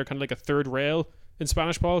Catalonia, but they're kind of like a third rail in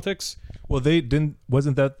Spanish politics. Well, they didn't.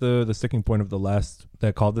 Wasn't that the sticking point of the last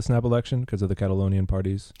that called the snap election because of the Catalonian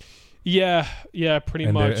parties? Yeah, pretty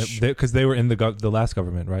And much. because they were in the last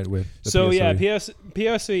government, right? With the So PSOE. yeah,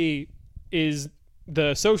 PSOE is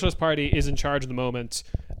the Socialist Party is in charge at the moment,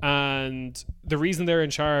 and the reason they're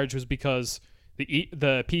in charge was because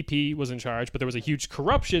the PP was in charge, but there was a huge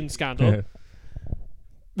corruption scandal.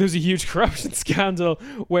 There's a huge corruption scandal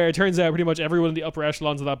where it turns out pretty much everyone in the upper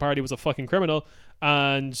echelons of that party was a fucking criminal,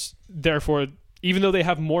 and therefore, even though they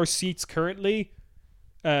have more seats currently,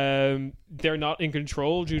 they're not in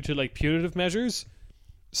control due to like punitive measures.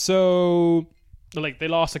 So, like, they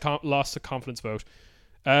lost a confidence vote.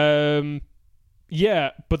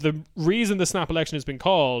 Yeah, but the reason the snap election has been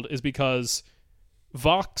called is because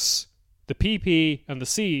Vox, the PP, and the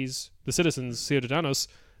Cs, the citizens, Ciudadanos,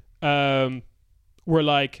 were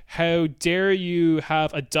like, how dare you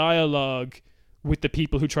have a dialogue with the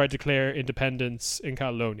people who tried to declare independence in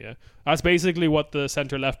Catalonia? That's basically what the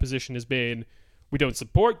centre-left position has been. We don't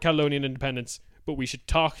support Catalonian independence, but we should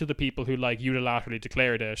talk to the people who like unilaterally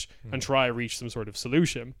declared it and try to reach some sort of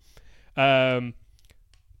solution. And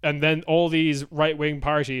then all these right-wing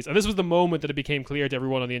parties, and this was the moment that it became clear to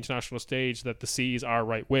everyone on the international stage that the Cs are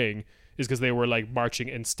right-wing, is because they were like marching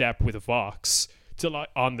in step with Vox to like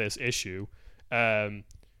on this issue.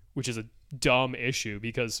 Which is a dumb issue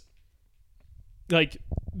because like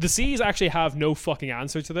the C's actually have no fucking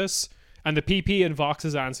answer to this, and the PP and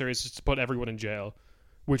Vox's answer is just to put everyone in jail,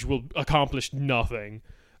 which will accomplish nothing.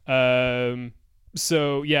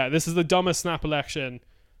 So yeah, this is the dumbest snap election,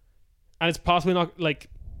 and it's possibly not like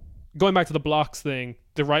going back to the blocks thing.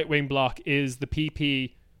 The right wing block is the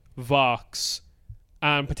PP, Vox,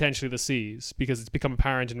 and potentially the Cs, because it's become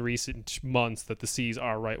apparent in recent months that the Cs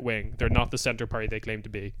are right-wing. They're not the centre party they claim to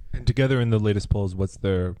be. And together in the latest polls, what's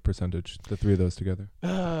their percentage, the three of those together?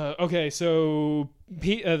 Okay, so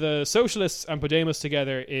the Socialists and Podemos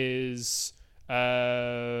together is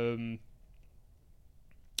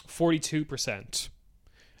 42%.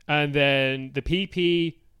 And then the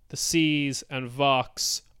PP, the Cs, and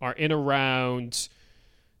Vox are in around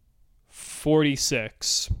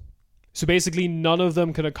 46%. So basically, none of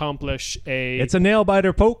them can accomplish a... It's a nail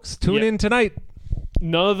biter, folks. Tune in tonight.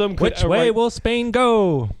 None of them could... Which way will Spain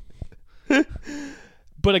go?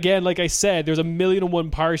 But again, like I said, there's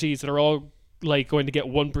 1,000,001 parties that are all like going to get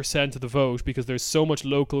 1% of the vote because there's so much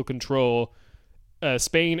local control.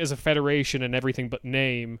 Spain is a federation and everything but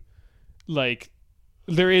name. Like,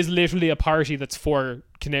 there is literally a party that's for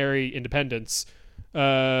Canary independence,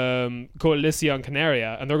 Coalición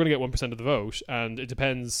Canaria, and they're going to get 1% of the vote. And it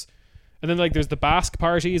depends... And then, like, there's the Basque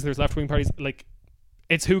parties, there's left-wing parties. Like,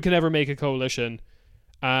 it's who can ever make a coalition.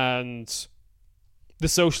 And the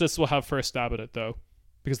Socialists will have first stab at it, though,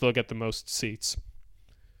 because they'll get the most seats.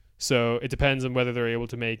 So it depends on whether they're able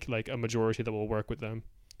to make, like, a majority that will work with them.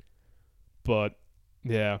 But,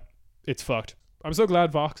 yeah, it's fucked. I'm so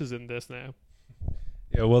glad Vox is in this now.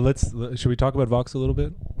 Yeah, well, should we talk about Vox a little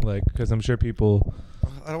bit? Like, because I'm sure people...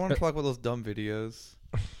 I don't want to talk about those dumb videos.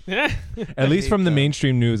 At least from the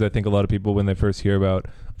mainstream news, I think a lot of people, when they first hear about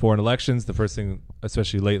foreign elections, the first thing,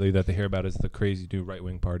 especially lately, that they hear about is the crazy new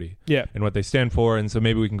right-wing party. Yeah. And what they stand for. And so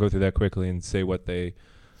maybe we can go through that quickly and say what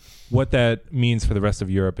that means for the rest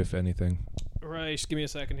of Europe, if anything. Right. Just give me a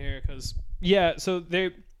second here, because so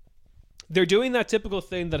they're doing that typical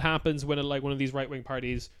thing that happens when one of these right-wing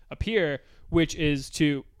parties appear, which is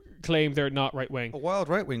to claim they're not right-wing. A wild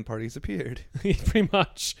right-wing party's appeared. Pretty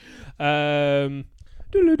much. And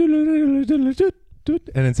instead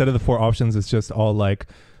of the four options, it's just all like,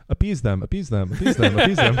 appease them, appease them, appease them,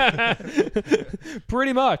 appease them.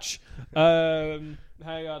 Pretty much. Hang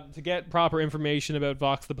on. To get proper information about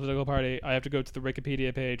Vox, the political party, I have to go to the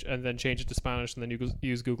Wikipedia page and then change it to Spanish and then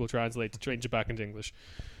use Google Translate to change it back into English.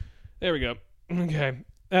 There we go. Okay.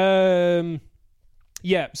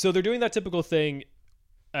 Yeah, so they're doing that typical thing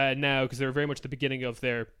now because they're very much the beginning of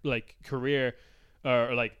their like career,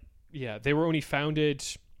 they were only founded.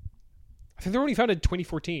 I think they were only founded in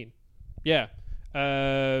 2014. Yeah,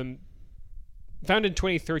 founded in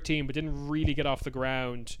 2013, but didn't really get off the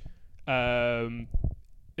ground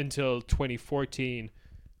until 2014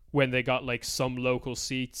 when they got like some local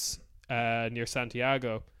seats near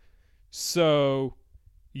Santiago. So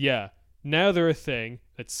yeah. Now they're a thing.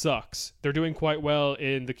 It sucks. They're doing quite well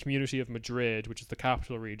in the community of Madrid, which is the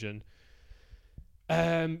capital region.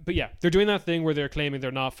 But yeah, they're doing that thing where they're claiming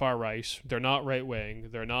they're not far right. They're not right wing.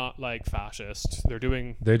 They're not like fascist. They're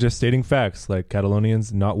just stating facts, like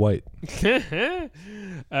Catalonians not white.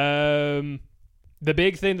 The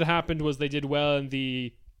big thing that happened was they did well in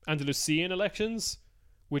the Andalusian elections,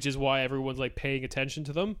 which is why everyone's like paying attention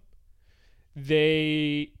to them.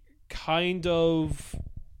 They kind of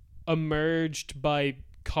emerged by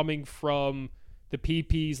coming from the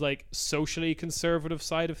PP's like socially conservative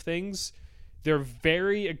side of things. They're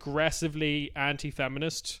very aggressively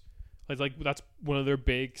anti-feminist, Like that's one of their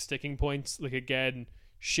big sticking points. Like again,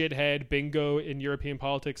 shithead bingo in European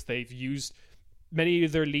politics. They've used many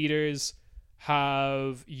of their leaders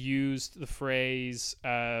have used the phrase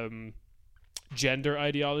gender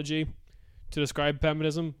ideology to describe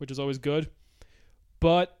feminism, which is always good.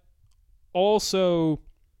 But also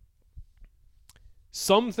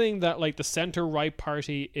something that like the center-right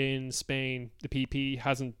party in Spain, the PP,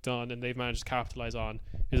 hasn't done and they've managed to capitalize on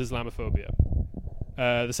is Islamophobia.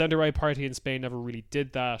 The center-right party in Spain never really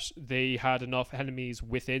did that. They had enough enemies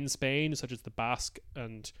within Spain, such as the Basque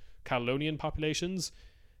and Catalonian populations,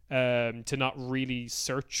 to not really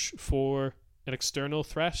search for an external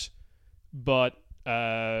threat. But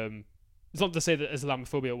it's not to say that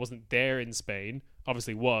Islamophobia wasn't there in Spain.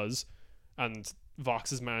 Obviously was, and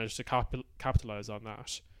Vox has managed to capitalize on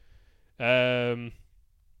that.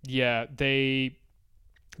 They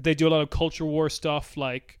do a lot of culture war stuff,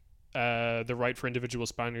 like the right for individual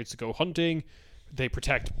Spaniards to go hunting. They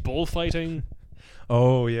protect bullfighting.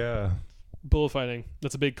 Oh yeah, Bullfighting.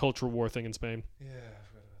 That's a big cultural war thing in Spain. yeah, I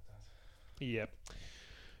forgot about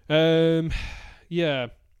that. Yeah.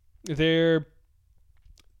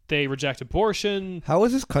 They reject abortion. How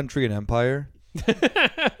is this country an empire?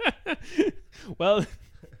 Well,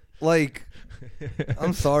 Like,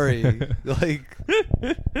 I'm sorry. Like,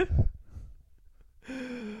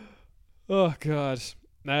 oh god.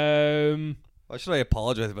 why should I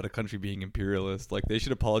apologize about a country being imperialist? Like, they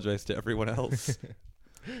should apologize to everyone else.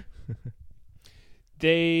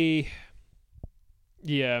 Yeah.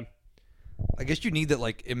 I guess you need that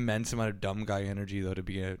like immense amount of dumb guy energy though to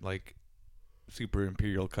be a like super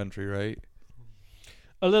imperial country, right?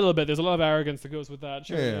 A little bit. There's a lot of arrogance that goes with that.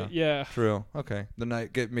 Sure. Yeah. True. Okay. Then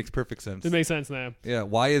it makes perfect sense. It makes sense now. Yeah.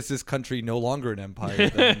 Why is this country no longer an empire?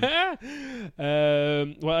 Then?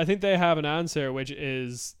 Well, I think they have an answer, which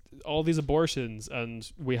is all these abortions,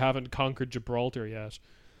 and we haven't conquered Gibraltar yet.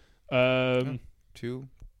 Two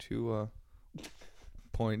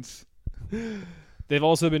points. They've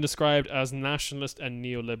also been described as nationalist and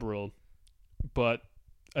neoliberal, but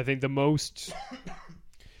I think the most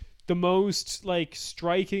like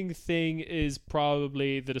striking thing is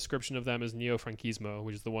probably the description of them as neo-Franquismo,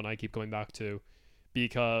 which is the one I keep going back to,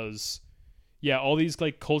 because all these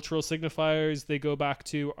like cultural signifiers they go back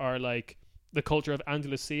to are like the culture of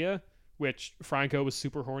Andalusia, which Franco was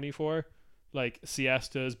super horny for, like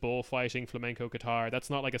siestas, bullfighting, flamenco guitar. That's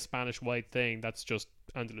not like a Spanish white thing, that's just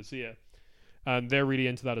Andalusia, and they're really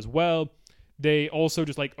into that as well. They also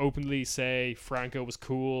just like openly say Franco was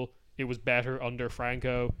cool, it was better under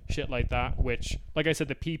Franco, shit like that, which, like I said,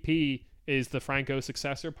 the PP is the Franco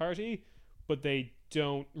successor party, but they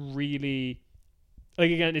don't really,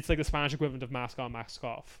 like, again, it's like the Spanish equivalent of mask on, mask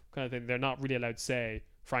off kind of thing. They're not really allowed to say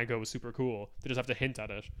Franco was super cool. They just have to hint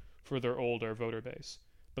at it for their older voter base.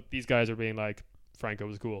 But these guys are being like, Franco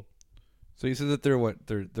was cool. So you said that they're what?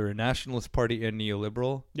 They're a nationalist party and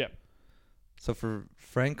neoliberal? Yeah. So for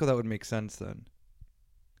Franco, that would make sense then.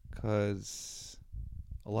 Because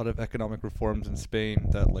a lot of economic reforms in Spain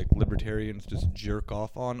that like libertarians just jerk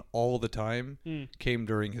off on all the time came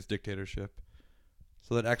during his dictatorship.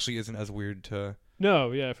 So that actually isn't as weird to...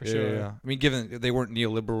 No, yeah, for sure. Yeah. I mean, given they weren't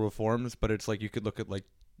neoliberal reforms, but it's like you could look at like,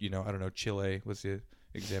 I don't know, Chile was the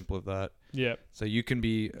example of that. Yeah. So you can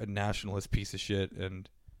be a nationalist piece of shit and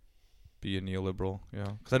be a neoliberal,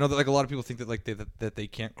 because I know that like a lot of people think that like that they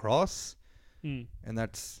can't cross, and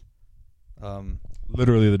that's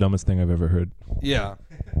literally the dumbest thing I've ever heard. Yeah,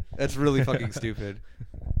 that's really fucking stupid.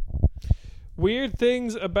 Weird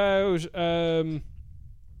things about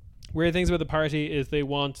the party is they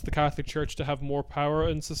want the Catholic Church to have more power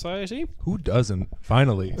in society. Who doesn't?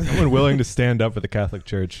 Finally, someone willing to stand up for the Catholic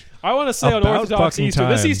Church. I want to say on About Orthodox fucking Easter,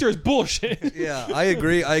 this time. Easter is bullshit. Yeah, I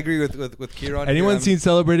agree with Kieran. Anyone here. seen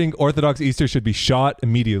celebrating Orthodox Easter should be shot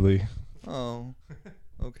immediately. Oh,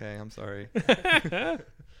 okay. I'm sorry.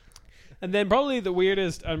 And then probably the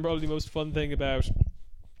weirdest and probably the most fun thing about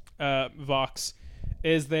Vox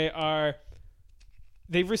is they've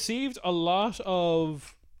received a lot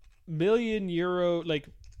of €1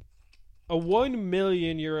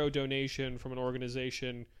 million donation from an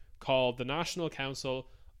organization called the National Council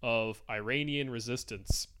of Iranian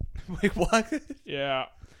Resistance. Wait, what? Yeah.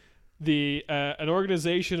 An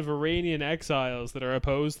organization of Iranian exiles that are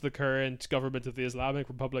opposed to the current government of the Islamic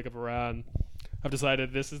Republic of Iran have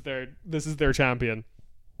decided this is their champion.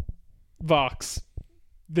 Vox,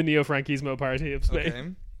 the neo-Franquismo party of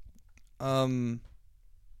Spain. Okay.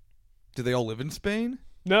 Do they all live in Spain?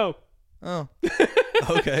 No. Oh.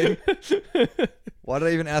 Okay. Why did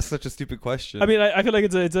I even ask such a stupid question? I mean, I feel like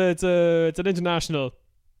it's an international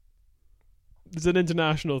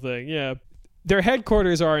thing. Yeah. Their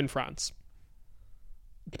headquarters are in France.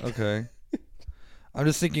 Okay. I'm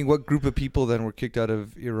just thinking, what group of people then were kicked out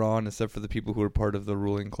of Iran, except for the people who were part of the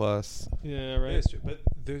ruling class? Yeah, right. But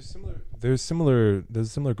there's a similar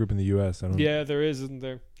group in the U.S. I don't. Yeah, there is, isn't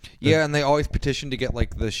there? Yeah, and they always petition to get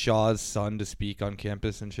like the Shah's son to speak on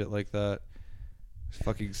campus and shit like that. It's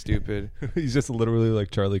fucking stupid. He's just literally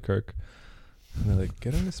like Charlie Kirk. And they're like,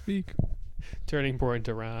 get him to speak. Turning point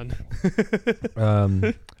Iran.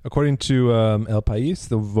 According to El País,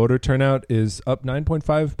 the voter turnout is up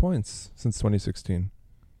 9.5 points since 2016.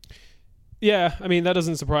 Yeah, I mean, that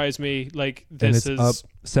doesn't surprise me. Like, And this it's is up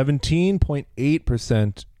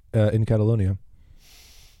 17.8% in Catalonia.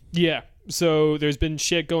 Yeah, so there's been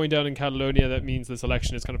shit going down in Catalonia that means this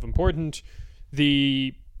election is kind of important.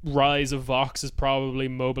 The rise of Vox is probably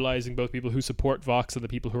mobilizing both people who support Vox and the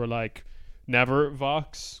people who are like never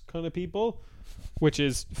Vox kind of people, which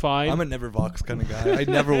is fine. I'm a never Vox kind of guy. I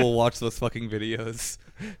never will watch those fucking videos.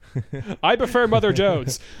 I prefer Mother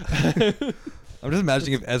Jones. I'm just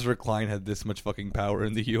imagining if Ezra Klein had this much fucking power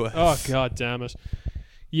in the U.S. Oh, god damn it.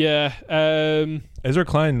 Yeah. Ezra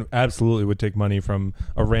Klein absolutely would take money from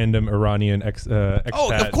a random Iranian expat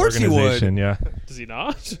of course he would. organization. Yeah. Does he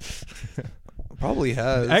not? Probably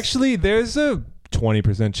has. Actually, there's a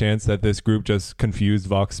 20% chance that this group just confused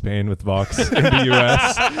Vox Spain with Vox in the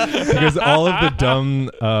U.S. because all of the dumb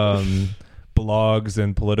blogs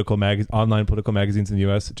and online political magazines in the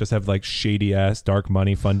U.S. just have like shady ass dark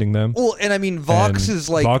money funding them. Well, and I mean, Vox And is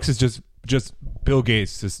like Vox is just Bill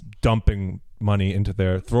Gates just dumping money into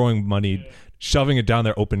throwing money, shoving it down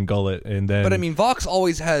their open gullet, and then. But I mean, Vox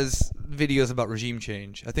always has videos about regime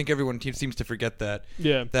change. I think everyone seems to forget that.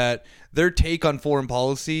 Yeah. That their take on foreign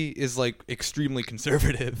policy is like extremely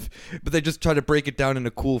conservative, but they just try to break it down in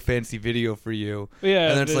a cool, fancy video for you. Yeah.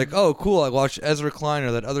 And then it's like, oh, cool, I watched Ezra Klein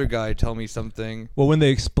or that other guy tell me something. Well, when they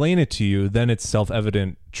explain it to you, then it's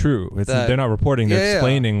self-evident true. They're not reporting; they're Yeah.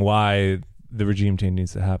 explaining why the regime change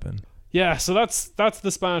needs to happen. Yeah, so that's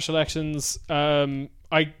the Spanish elections. I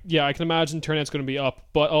can imagine turnout's going to be up,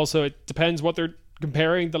 but also it depends what they're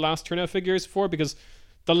comparing the last turnout figures for, because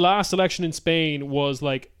the last election in Spain was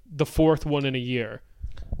like the fourth one in a year.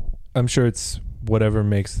 I'm sure it's whatever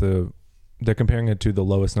makes they're comparing it to the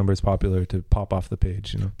lowest numbers popular to pop off the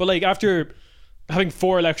page, you know. But like after having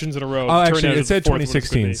 4 elections in a row, Oh, the actually, turnout it is the said fourth one it's gonna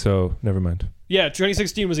 2016, be. so never mind. Yeah,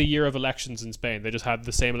 2016 was a year of elections in Spain. They just had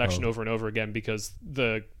the same election over and over again because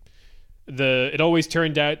it always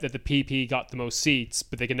turned out that the PP got the most seats,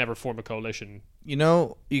 but they could never form a coalition. You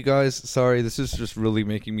know, you guys, sorry, this is just really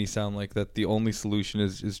making me sound like that the only solution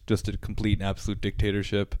is just a complete and absolute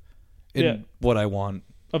dictatorship in what I want.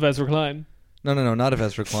 Of Ezra Klein. No, not of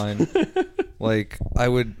Ezra Klein. Like, I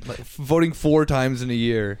would... voting 4 times in a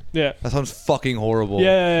year. Yeah. That sounds fucking horrible.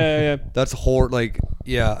 Yeah. That's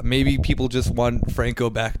maybe people just want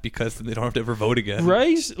Franco back because then they don't have to ever vote again.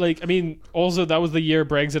 Right? Like, I mean, also that was the year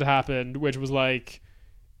Brexit happened, which was like,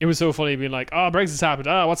 it was so funny being like, oh, Brexit's happened.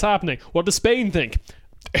 Ah, what's happening? What does Spain think?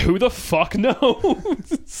 Who the fuck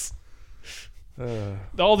knows?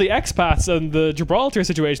 All the expats and the Gibraltar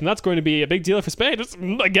situation, that's going to be a big deal for Spain.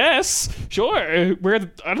 I guess. Sure. I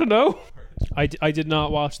don't know. I did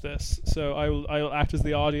not watch this, so I will act as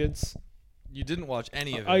the audience. You didn't watch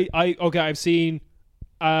any of it. I've seen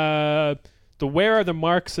the Where Are the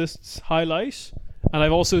Marxists highlight, and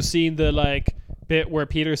I've also seen the like bit where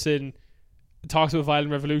Peterson talks about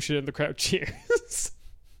violent revolution and the crowd cheers.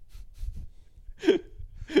 You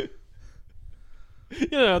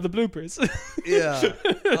know, the bloopers. Yeah.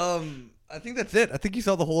 I think that's it. I think you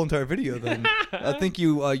saw the whole entire video then. I think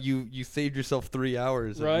you saved yourself 3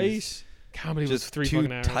 hours. at Right? least. Can't believe it was Just 3 two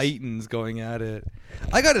fucking hours. titans going at it.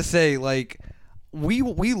 I gotta say, like, we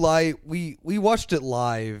watched it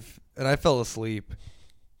live and I fell asleep.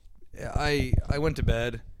 I went to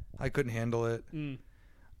bed. I couldn't handle it.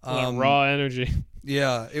 A lot of raw energy.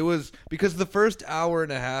 Yeah, it was because the first hour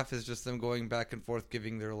and a half is just them going back and forth,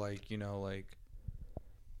 giving their I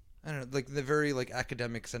don't know, like the very like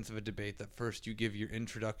academic sense of a debate. That first you give your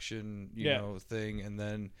introduction, you know, thing, and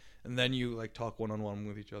then you like talk one-on-one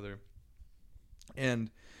with each other. And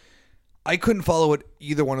I couldn't follow what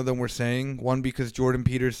either one of them were saying. One, because Jordan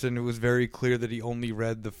Peterson, it was very clear that he only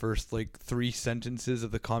read the first like 3 sentences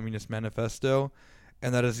of the Communist Manifesto,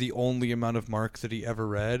 and that is the only amount of Marx that he ever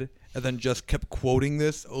read, and then just kept quoting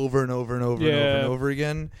this over and over and over and over and over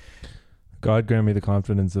again. God grant me the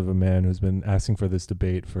confidence of a man who's been asking for this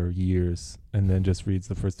debate for years, and then just reads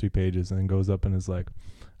the first 3 pages and then goes up and is like,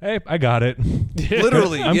 "Hey, I got it.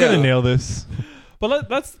 Literally, I'm gonna nail this." But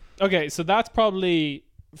that's okay. So that's probably,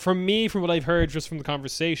 from me, from what I've heard just from the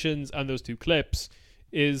conversations and those 2 clips,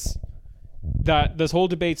 is that this whole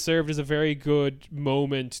debate served as a very good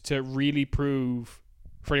moment to really prove,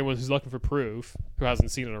 for anyone who's looking for proof, who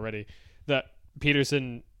hasn't seen it already, that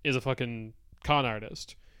Peterson is a fucking con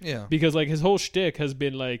artist. Yeah. Because like his whole shtick has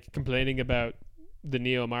been like complaining about the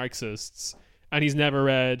neo-Marxists, and he's never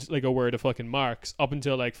read like a word of fucking Marx up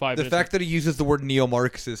until like 5 The minutes. fact that he uses the word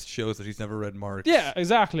neo-Marxist shows that he's never read Marx. Yeah,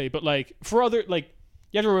 exactly. But like for other, like,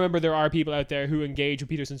 you have to remember there are people out there who engage with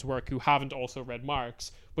Peterson's work who haven't also read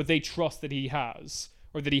Marx, but they trust that he has,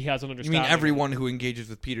 or that he has an You understanding. mean everyone who engages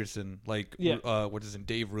with Peterson, like Yeah. what is it,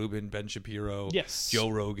 Dave Rubin, Ben Shapiro, Yes. Joe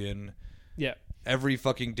Rogan, Yeah. every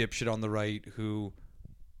fucking dipshit on the right who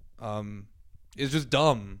is just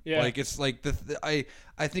dumb. Yeah. Like it's like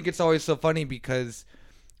I think it's always so funny because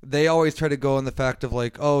they always try to go on the fact of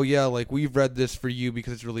like, oh yeah, like we've read this for you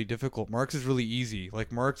because it's really difficult. Marx is really easy.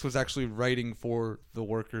 Like Marx was actually writing for the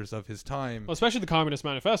workers of his time. Well, especially the Communist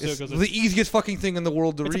Manifesto, It's because the easiest fucking thing in the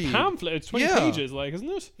world to it's read. a pamphlet. It's 20 Yeah. pages, like, isn't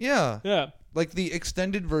it? Yeah. Yeah. Like the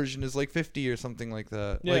extended version is like 50 or something like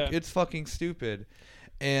that. Yeah. Like it's fucking stupid.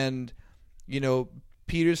 And you know,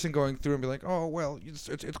 Peterson going through and be like, "Oh, well, it's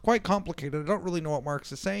quite complicated. I don't really know what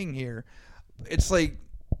Marx is saying here." It's like,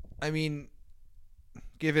 I mean,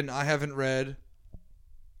 given I haven't read,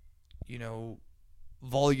 you know,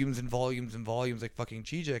 volumes and volumes and volumes like fucking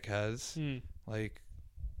Zizek has, like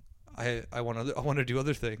I want to do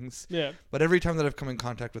other things. Yeah. But every time that I've come in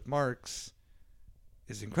contact with Marx,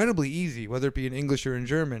 is incredibly easy, whether it be in English or in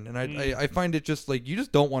German. And I find it just like, you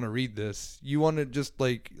just don't want to read this. You want to just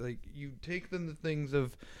like you take them the things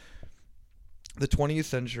of the 20th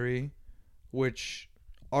century, which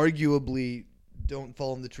arguably don't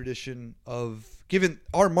fall in the tradition of, given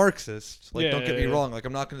are Marxists. Like, don't get me wrong. Like,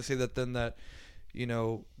 I'm not going to say that then that, you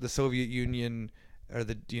know, the Soviet Union or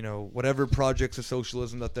the, you know, whatever projects of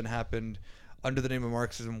socialism that then happened under the name of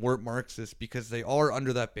Marxism weren't Marxist, because they are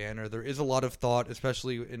under that banner. There is a lot of thought,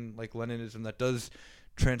 especially in like Leninism, that does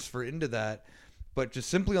transfer into that. But just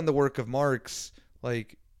simply on the work of Marx,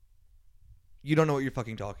 like, you don't know what you're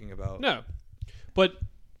fucking talking about. No. But,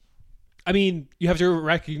 I mean, you have to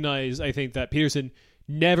recognize, I think, that Peterson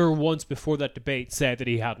never once before that debate said that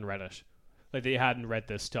he hadn't read it. Like, that he hadn't read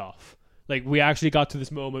this stuff. Like, we actually got to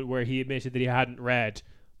this moment where he admitted that he hadn't read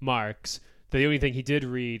Marx. The only thing he did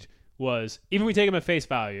read was, even if we take him at face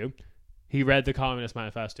value, he read the Communist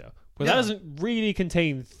Manifesto. But that doesn't really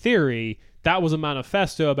contain theory. That was a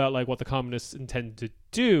manifesto about like what the communists intend to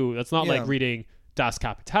do. That's not like reading Das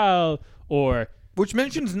Kapital or... Which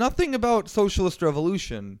mentions nothing about socialist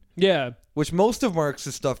revolution. Yeah. Which most of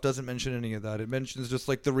Marx's stuff doesn't mention any of that. It mentions just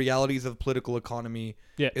like the realities of political economy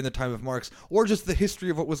in the time of Marx, or just the history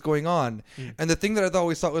of what was going on. And the thing that I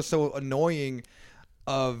always thought was so annoying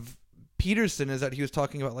of Peterson is that he was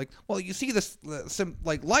talking about like, well, you see this,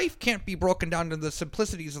 like life can't be broken down into the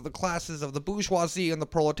simplicities of the classes of the bourgeoisie and the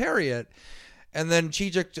proletariat. And then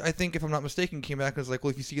Zizek, I think if I'm not mistaken, came back and was like,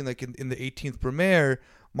 well, if you see in the 18th Brumaire,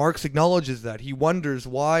 Marx acknowledges that. He wonders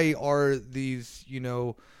why are these, you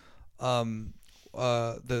know,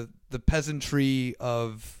 the peasantry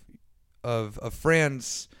of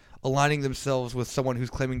France aligning themselves with someone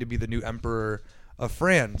who's claiming to be the new emperor of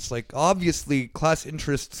France. Like, obviously class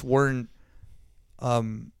interests weren't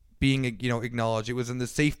being, you know, acknowledged. It was in the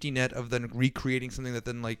safety net of then recreating something that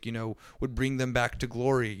then, like, you know, would bring them back to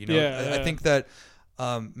glory. You know, I think that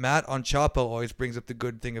Matt on Chapo always brings up the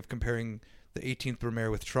good thing of comparing the 18th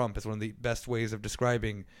Brumaire with Trump as one of the best ways of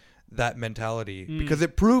describing that mentality, because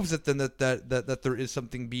it proves that then that there is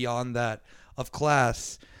something beyond that of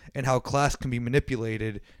class, and how class can be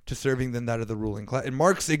manipulated to serving then that of the ruling class. And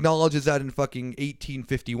Marx acknowledges that in fucking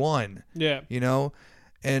 1851. Yeah. You know?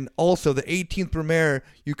 And also the 18th Brumaire,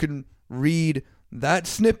 you can read that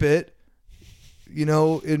snippet, you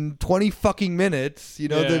know, in 20 fucking minutes. You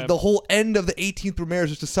know, the whole end of the 18th Brumaire is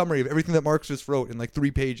just a summary of everything that Marx just wrote in like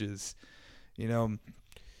 3 pages. You know?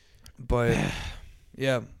 But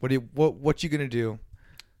yeah, what you gonna do?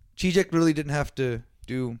 Zizek really didn't have to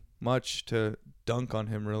do much to dunk on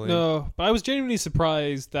him, really. No, but I was genuinely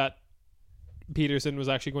surprised that Peterson was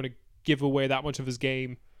actually going to give away that much of his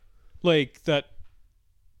game. Like, that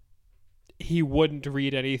he wouldn't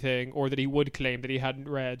read anything, or that he would claim that he hadn't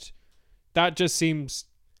read. That just seems...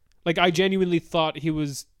 Like, I genuinely thought he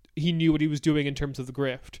knew what he was doing in terms of the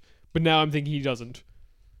grift. But now I'm thinking he doesn't.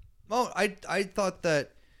 Oh, I thought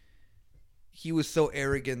that he was so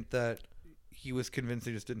arrogant that he was convinced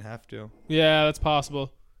he just didn't have to. Yeah, that's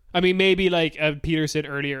possible. I mean, maybe like Peterson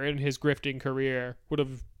earlier in his grifting career would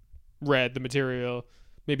have read the material.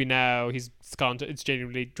 Maybe now it's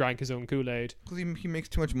genuinely drank his own Kool-Aid. Because he makes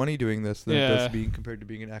too much money doing this than it does being compared to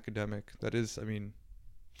being an academic. That is, I mean...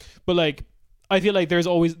 But like, I feel like there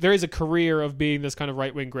is a career of being this kind of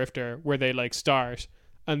right wing grifter where they like start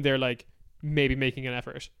and they're like maybe making an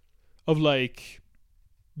effort of like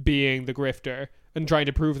being the grifter and trying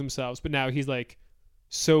to prove themselves, but now he's like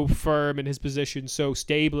so firm in his position, so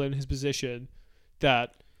stable in his position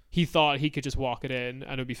that he thought he could just walk it in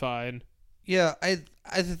and it would be fine. Yeah,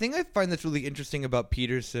 the thing I find that's really interesting about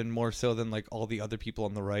Peterson, more so than like all the other people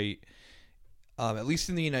on the right, at least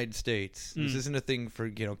in the United States, this isn't a thing for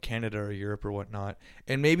Canada or Europe or whatnot,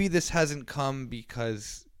 and maybe this hasn't come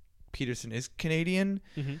because Peterson is Canadian,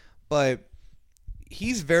 but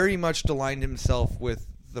he's very much aligned himself with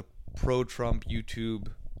the pro-Trump YouTube,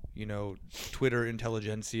 Twitter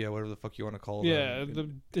intelligentsia, whatever the fuck you want to call them. Yeah, the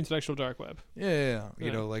intellectual dark web. Yeah.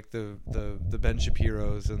 Like the Ben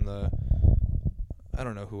Shapiro's and the, I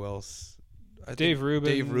don't know who else. Dave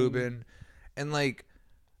Rubin. And like,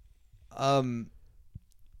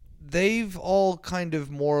 they've all kind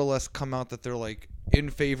of more or less come out that they're like in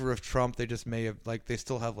favor of Trump. They just may have like, they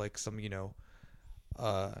still have like some,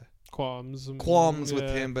 qualms with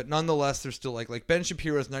him, but nonetheless, they're still like Ben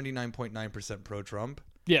Shapiro's 99.9% pro-Trump.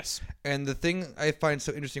 Yes. And the thing I find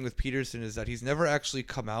so interesting with Peterson is that he's never actually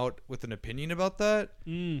come out with an opinion about that,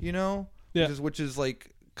 Yeah. which is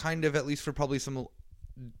like kind of, at least for probably some,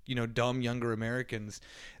 dumb younger Americans,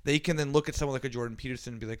 they can then look at someone like a Jordan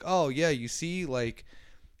Peterson and be like, oh yeah, you see, like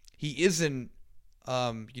he isn't,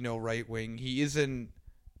 right wing. He isn't,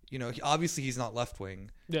 obviously he's not left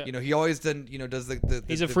wing. Yeah. He always then, does the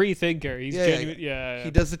he's a free thinker. He's genuine. Yeah.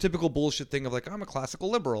 He does the typical bullshit thing of like, I'm a classical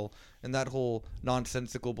liberal, and that whole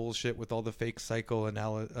nonsensical bullshit with all the fake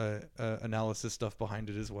analysis stuff behind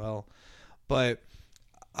it as well. But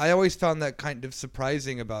I always found that kind of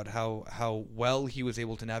surprising about how well he was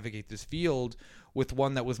able to navigate this field with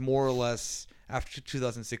one that was more or less, after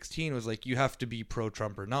 2016, was like, you have to be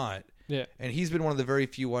pro-Trump or not. Yeah. And he's been one of the very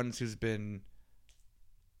few ones who's been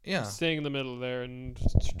staying in the middle there and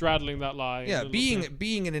straddling that line. Yeah,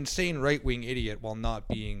 being an insane right-wing idiot while not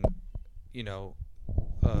being,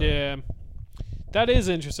 yeah. That is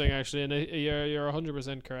interesting, actually, and you're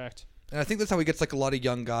 100% correct. And I think that's how he gets like a lot of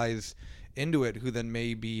young guys into it who then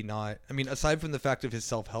maybe not, I mean, aside from the fact of his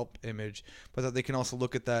self-help image, but that they can also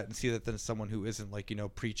look at that and see that then someone who isn't like,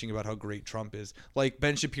 preaching about how great Trump is, like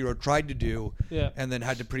Ben Shapiro tried to do, and then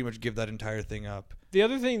had to pretty much give that entire thing up. The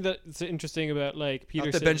other thing that's interesting about like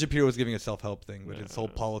Peterson, not that Ben Shapiro was giving a self-help thing, but his whole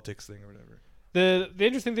politics thing or whatever. The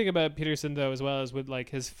interesting thing about Peterson though, as well, as with like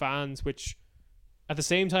his fans, which at the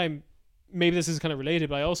same time, maybe this is kind of related,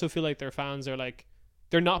 but I also feel like their fans are like,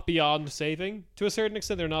 they're not beyond saving to a certain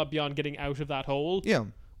extent. They're not beyond getting out of that hole. Yeah.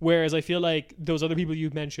 Whereas I feel like those other people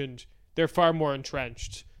you've mentioned, they're far more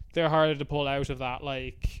entrenched. They're harder to pull out of that.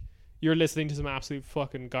 Like, you're listening to some absolute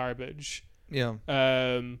fucking garbage. Yeah.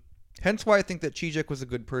 Hence why I think that Zizek was a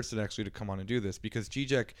good person actually to come on and do this, because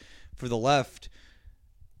Zizek, for the left,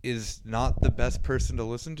 is not the best person to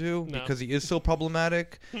listen to because he is so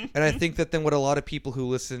problematic. And I think that then what a lot of people who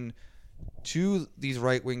listen to these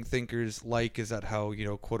right-wing thinkers like is that how,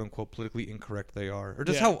 quote-unquote politically incorrect they are, or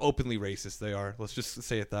just how openly racist they are. Let's just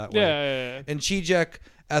say it that way. Yeah. And Zizek,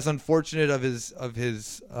 as unfortunate of his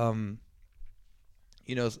as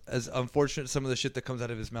unfortunate some of the shit that comes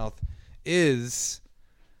out of his mouth is,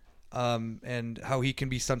 and how he can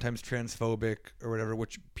be sometimes transphobic or whatever,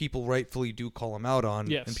 which people rightfully do call him out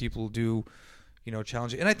on, and people do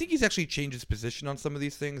challenge it. And I think he's actually changed his position on some of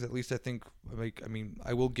these things. At least I think,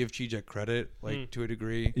 I will give Zizek credit, to a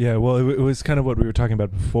degree. Yeah, well, it was kind of what we were talking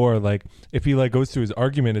about before. Like, if he goes through his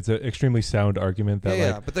argument, it's an extremely sound argument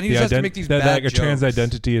that but then he just has to make these bad a trans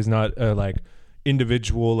identity is not a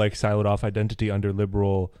individual siloed off identity under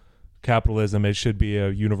liberal capitalism. It should be a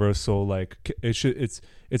universal it's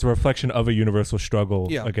a reflection of a universal struggle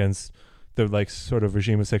against the sort of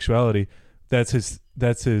regime of sexuality. That's his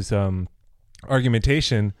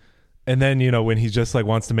argumentation. And then when he just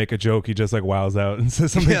wants to make a joke, he just wows out and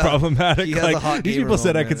says something problematic. He has a hot these people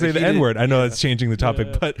said I could say the N-word. I know that's changing the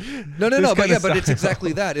topic, but no, but it's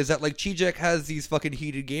exactly that. Is that Zizek has these fucking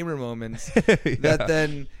heated gamer moments that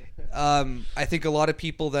then I think a lot of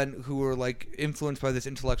people then who are influenced by this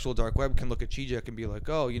intellectual dark web can look at Zizek and be like,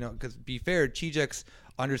 oh, because be fair, Zizek's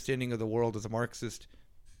understanding of the world as a Marxist,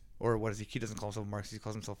 or what is he doesn't call himself a Marxist, he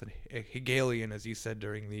calls himself a Hegelian, as he said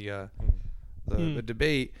during the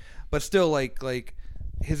debate, but still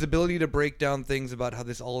his ability to break down things about how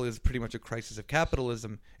this all is pretty much a crisis of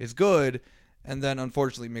capitalism is good, and then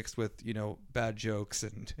unfortunately mixed with bad jokes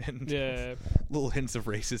and little hints of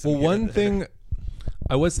racism. Well, one thing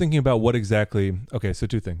I was thinking about, what exactly, okay, so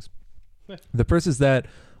two things. The first is that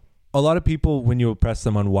a lot of people, when you press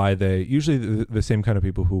them on why they, usually the same kind of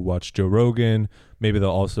people who watch Joe Rogan, maybe they'll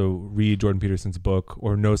also read Jordan Peterson's book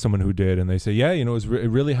or know someone who did, and they say, yeah, you know, it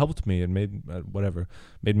really helped me and made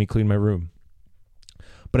made me clean my room.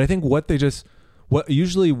 But I think what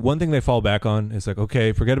usually one thing they fall back on is like,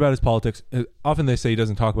 okay, forget about his politics. Often they say he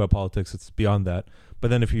doesn't talk about politics. It's beyond that.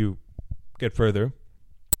 But then if you get further,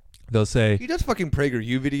 they'll say he does fucking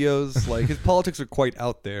PragerU videos. Like his politics are quite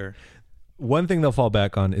out there. One thing they'll fall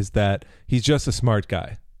back on is that he's just a smart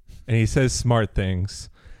guy and he says smart things.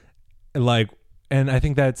 Like, and I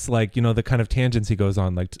think that's like, you know, the kind of tangents he goes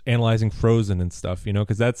on, like analyzing Frozen and stuff, you know,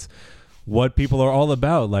 because that's what people are all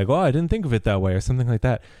about. Like, oh, I didn't think of it that way or something like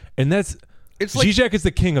that. And it's like, Zizek is the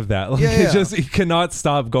king of that. Like, it's just, he cannot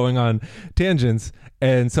stop going on tangents.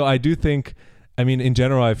 And so I do think, I mean, in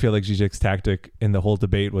general, I feel like Zizek's tactic in the whole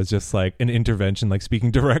debate was just like an intervention, like speaking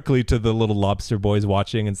directly to the little lobster boys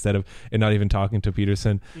watching and not even talking to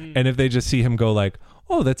Peterson. And if they just see him go like,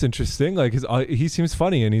 oh, that's interesting, like he seems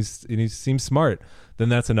funny and he seems smart, then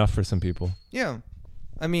that's enough for some people. Yeah.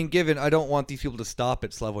 I mean, given I don't want these people to stop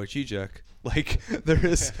at Slavoj Žižek. Like, there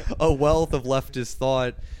is a wealth of leftist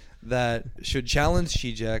thought that should challenge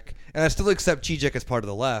Žižek, and I still accept Žižek as part of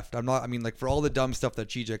the left. I mean, like, for all the dumb stuff that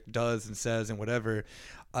Žižek does and says and whatever,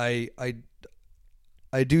 I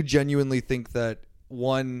do genuinely think that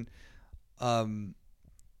one,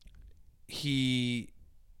 he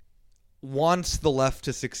wants the left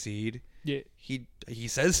to succeed. Yeah. He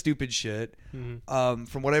says stupid shit. Mm-hmm.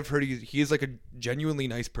 From what I've heard, he is like a genuinely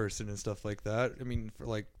nice person and stuff like that. I mean, for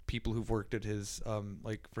like people who've worked at his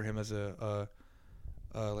like for him as a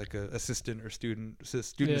like a assistant or student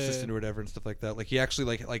assistant or whatever and stuff like that. Like he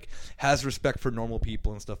actually like has respect for normal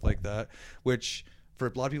people and stuff like that, which for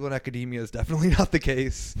a lot of people in academia is definitely not the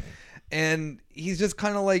case. And he's just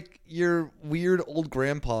kind of like your weird old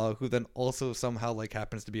grandpa who then also somehow like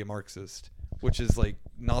happens to be a Marxist, which is like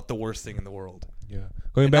not the worst thing in the world. Yeah.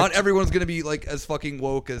 Not everyone's gonna be like as fucking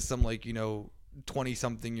woke as some like, you know,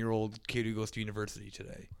 20-something-year-old kid who goes to university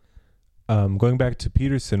today. Going back to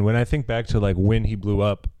Peterson, when I think back to like when he blew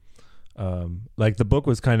up, like the book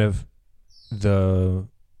was kind of the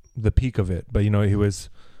peak of it, but you know,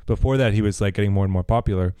 before that he was like getting more and more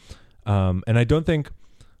popular. And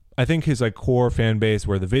I think his like core fan base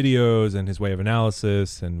were the videos and his way of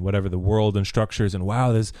analysis and whatever the world and structures and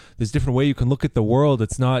wow, there's different way you can look at the world.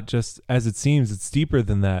 It's not just as it seems, it's deeper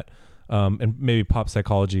than that. And maybe pop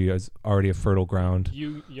psychology is already a fertile ground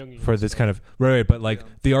for this kind of right. But like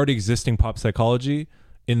the already existing pop psychology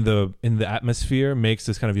in the atmosphere makes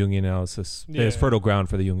this kind of Jungian analysis. It's fertile ground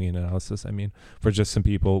for the Jungian analysis. I mean, for just some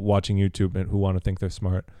people watching YouTube and who want to think they're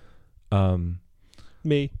smart.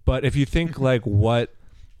 Me. But if you think like what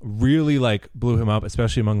really like blew him up,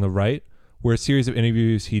 especially among the right, were a series of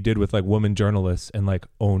interviews he did with like women journalists and like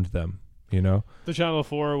owned them. You know, the Channel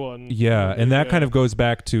 4 one. Yeah, and that kind of goes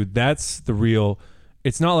back to that's the real.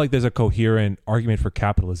 It's not like there's a coherent argument for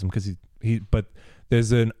capitalism because but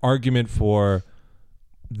there's an argument for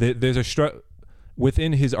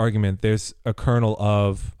within his argument. There's a kernel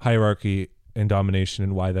of hierarchy and domination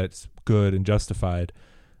and why that's good and justified.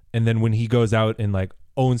 And then when he goes out and like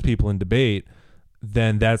owns people in debate,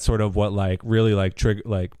 then that's sort of what like really like trigger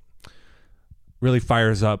like really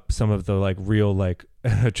fires up some of the like real like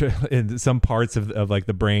in some parts of like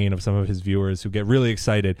the brain of some of his viewers who get really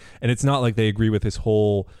excited. And it's not like they agree with his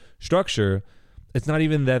whole structure. It's not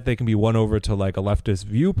even that they can be won over to like a leftist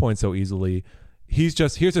viewpoint so easily. He's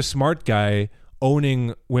just, here's a smart guy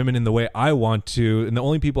owning women in the way I want to, and the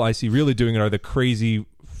only people I see really doing it are the crazy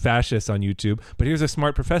fascists on YouTube, but here's a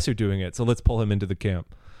smart professor doing it, so let's pull him into the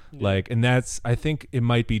camp. Like, and that's, I think it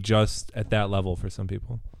might be just at that level for some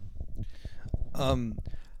people.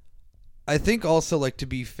 I think also, like, to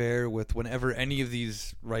be fair with whenever any of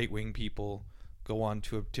these right-wing people go on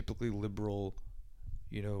to a typically liberal,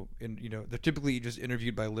 they're typically just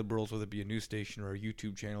interviewed by liberals, whether it be a news station or a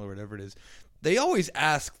YouTube channel or whatever it is. They always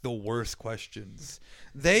ask the worst questions.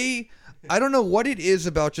 I don't know what it is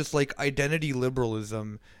about just like identity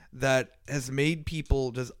liberalism that has made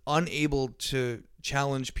people just unable to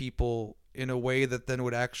challenge people in a way that then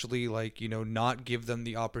would actually like, not give them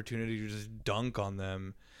the opportunity to just dunk on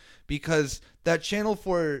them. Because that Channel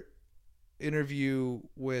 4 interview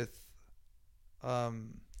with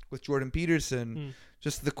Jordan Peterson,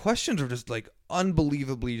 just the questions are just like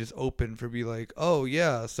unbelievably just open for be like, oh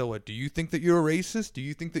yeah, so what? Do you think that you're a racist? Do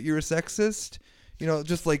you think that you're a sexist?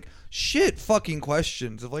 Just like shit fucking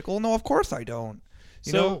questions of like, well, no, of course I don't.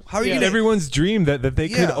 You know, how are you yeah. gonna everyone's dream that they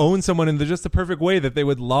could Yeah. own someone in just the perfect way that they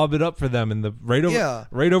would lob it up for them in the right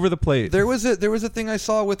over the plate. There was a thing I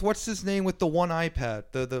saw with what's his name with the one eye patch.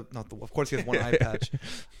 Of course he has one eye patch.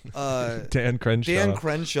 Dan Crenshaw, Dan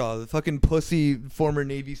Crenshaw, the fucking pussy former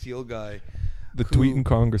Navy SEAL guy. the tweeting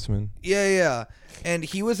congressman. Yeah. And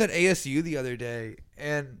he was at ASU the other day,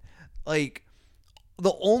 and like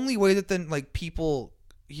the only way that then like people.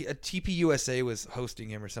 TPUSA was hosting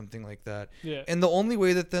him or something like that. Yeah. And the only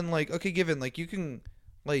way that then like, okay, given like you can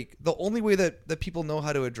like the only way that people know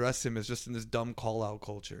how to address him is just in this dumb call out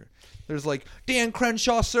culture. There's like, Dan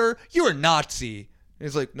Crenshaw, sir, you're a Nazi. And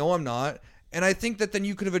he's like, no, I'm not. And I think that then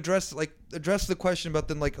you could have addressed the question about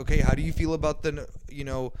then like, okay, how do you feel about then,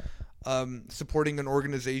 supporting an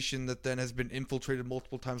organization that then has been infiltrated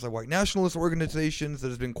multiple times by white nationalist organizations that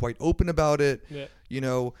has been quite open about it. Yeah.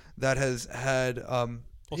 That has had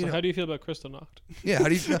Also, how do you feel about Kristallnacht? Yeah, how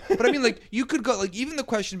do you feel? But I mean, like, you could go, like, even the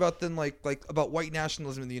question about then, like about white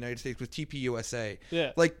nationalism in the United States with TPUSA.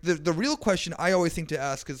 Yeah. Like, the real question I always think to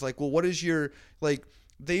ask is, like, well, what is your, like,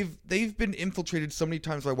 they've been infiltrated so many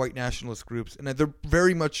times by white nationalist groups, and they're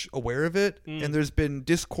very much aware of it, and there's been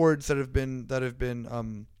discords that have been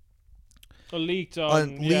leaked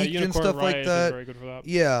leaked and stuff like that. Very good for that.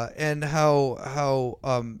 Yeah, and how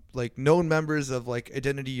like known members of like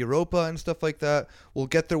Identity Europa and stuff like that will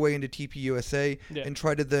get their way into TPUSA and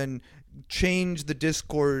try to then change the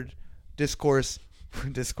discourse.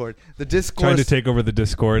 Trying to take over the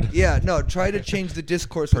Discord. Yeah, no, try to change the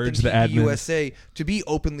discourse within TPUSA to be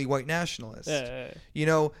openly white nationalist.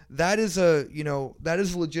 That is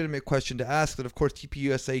a legitimate question to ask that of course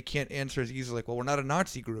TPUSA can't answer as easily like, well, we're not a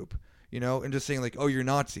Nazi group. And just saying like, oh, you're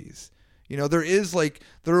Nazis.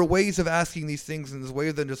 There are ways of asking these things, and there's a way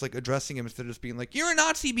of then just like addressing him instead of just being like, you're a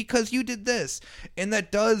Nazi because you did this. And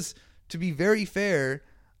that does, to be very fair,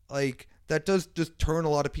 like that does just turn a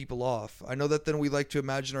lot of people off. I know that then we like to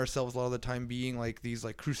imagine ourselves a lot of the time being like these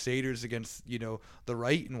like crusaders against, the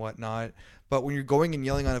right and whatnot. But when you're going and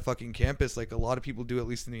yelling on a fucking campus, like a lot of people do, at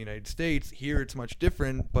least in the United States, here it's much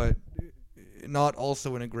different, but not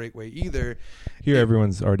also in a great way either. Here,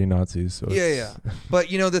 everyone's already Nazis. So yeah. But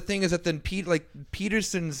the thing is that then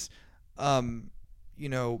Peterson's,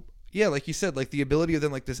 like you said, like the ability of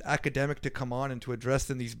then like this academic to come on and to address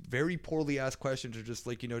then these very poorly asked questions, or just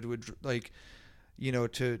like to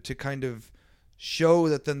kind of show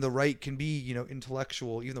that then the right can be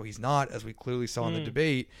intellectual, even though he's not, as we clearly saw in the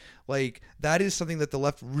debate. Like that is something that the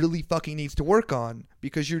left really fucking needs to work on,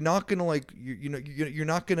 because you're not gonna like you're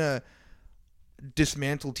not gonna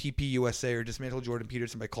dismantle TPUSA or dismantle Jordan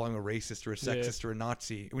Peterson by calling him a racist or a sexist or a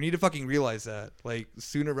Nazi. We need to fucking realize that, like,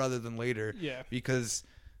 sooner rather than later. Yeah. Because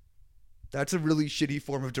that's a really shitty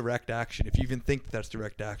form of direct action. If you even think that's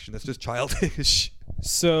direct action, that's just childish.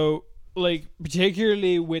 So, like,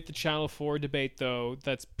 particularly with the Channel 4 debate, though,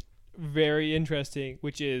 that's very interesting,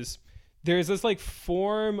 which is there's this, like,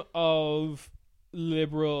 form of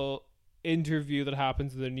liberal interview that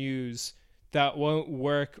happens in the news that won't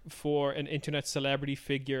work for an internet celebrity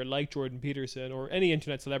figure like Jordan Peterson or any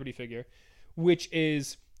internet celebrity figure, which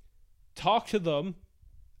is talk to them,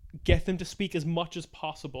 get them to speak as much as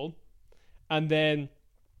possible, and then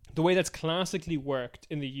the way that's classically worked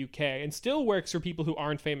in the UK and still works for people who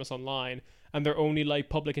aren't famous online and their only like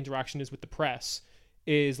public interaction is with the press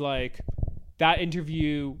is like that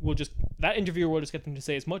interviewer will just get them to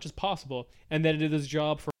say as much as possible, and then it is a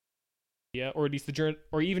job for or at least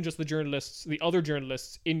or even just the other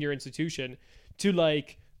journalists in your institution to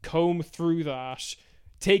like comb through that,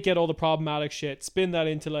 take out all the problematic shit, spin that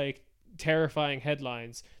into like terrifying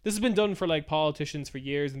headlines. This has been done for like politicians for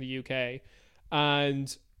years in the UK,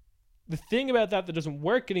 and the thing about that doesn't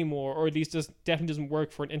work anymore, or at least definitely doesn't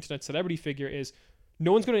work for an internet celebrity figure, is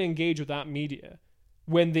no one's going to engage with that media.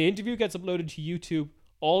 When the interview gets uploaded to YouTube,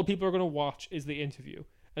 all people are going to watch is the interview,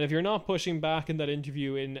 and if you're not pushing back in that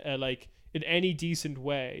interview in any decent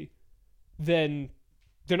way, then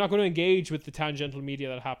they're not going to engage with the tangential media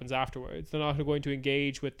that happens afterwards. They're not going to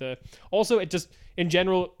engage with also it just in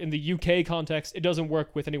general in the UK context, it doesn't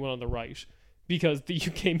work with anyone on the right, because the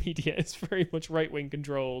UK media is very much right-wing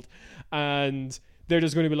controlled, and they're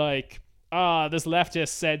just going to be like, this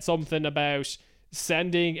leftist said something about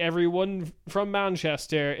sending everyone from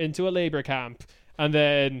Manchester into a Labour camp, and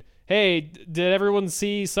then, hey, did everyone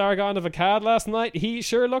see Sargon of Akkad last night? He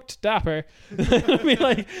sure looked dapper. That'd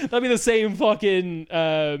be the same fucking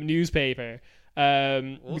newspaper.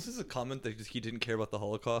 This is a comment that he didn't care about the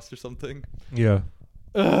Holocaust or something. Yeah.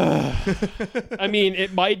 I mean,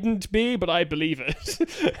 it mightn't be, but I believe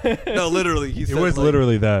it. No, literally. It was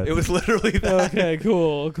literally that. It was literally that. Okay,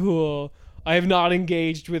 cool. I have not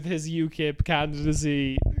engaged with his UKIP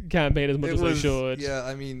candidacy campaign as much as I should. Yeah,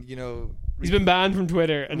 I mean, he's been banned from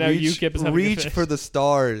Twitter, and now UKIP is having a reach fit. for the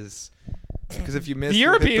stars. Because if you miss the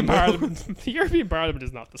European Parliament, the European Parliament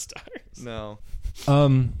is not the stars. No.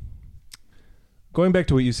 Going back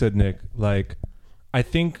to what you said, Nick, like, I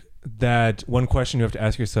think that one question you have to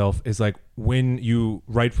ask yourself is, like, when you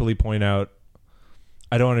rightfully point out,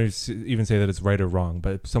 I don't want to even say that it's right or wrong,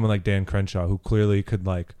 but someone like Dan Crenshaw, who clearly could,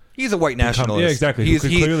 like, he's a white nationalist. Yeah, exactly. Who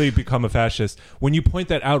could clearly become a fascist. When you point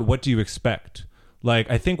that out, what do you expect?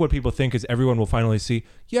 Like, I think what people think is everyone will finally see,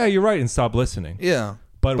 yeah, you're right, and stop listening. Yeah.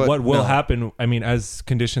 But what will happen, I mean, as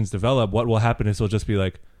conditions develop, what will happen is he'll just be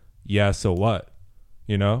like, yeah, so what?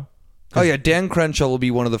 You know? Oh, yeah, Dan Crenshaw will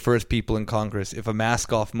be one of the first people in Congress if a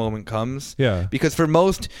mask-off moment comes. Yeah. Because for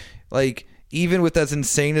most, like, even with as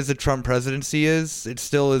insane as the Trump presidency is, it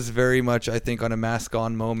still is very much, I think, on a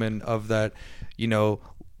mask-on moment of that,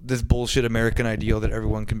 this bullshit American ideal that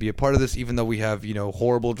everyone can be a part of this, even though we have,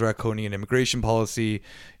 horrible draconian immigration policy,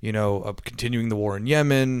 continuing the war in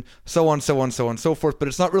Yemen, so on, so on, so on, so forth. But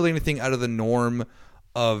it's not really anything out of the norm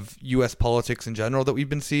of U.S. politics in general that we've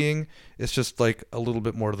been seeing. It's just like a little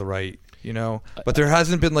bit more to the right, But there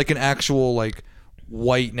hasn't been like an actual like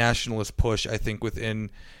white nationalist push, I think,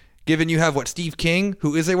 within. Given you have Steve King,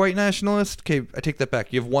 who is a white nationalist. Okay, I take that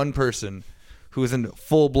back. You have one person who is a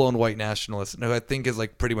full-blown white nationalist, and who I think has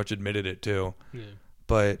like pretty much admitted it too. Yeah.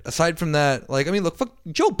 But aside from that, like, I mean, look, fuck,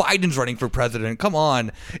 Joe Biden's running for president. Come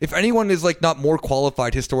on. If anyone is like not more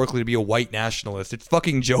qualified historically to be a white nationalist, it's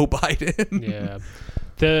fucking Joe Biden. Yeah.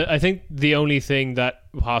 I think the only thing that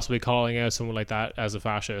possibly calling out someone like that as a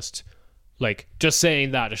fascist, like just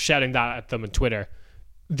saying that, just shouting that at them on Twitter,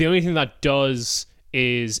 the only thing that does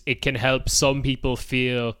is it can help some people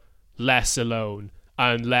feel less alone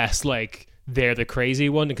and less like they're the crazy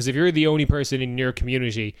one. Because if you're the only person in your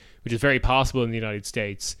community, which is very possible in the United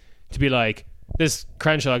States, to be like, this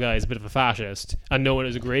Crenshaw guy is a bit of a fascist, and no one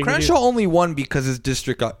is agreeing with you. Crenshaw only won because his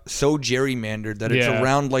district got so gerrymandered that it's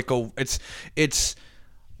around like a he's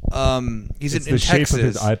in the shape Texas. of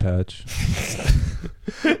his eye patch.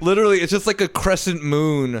 Literally, it's just like a crescent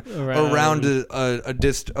moon around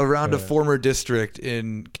a former district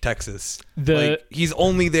in Texas. Like, he's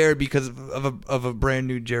only there because of a brand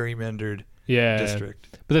new gerrymandered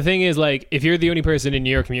district. But the thing is, like, if you're the only person in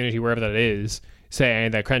your community, wherever that is,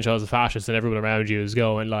 saying that Crenshaw is a fascist, and everyone around you is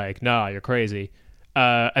going like, "Nah, you're crazy,"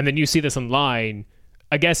 and then you see this online,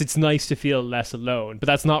 I guess it's nice to feel less alone, but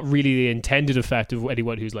that's not really the intended effect of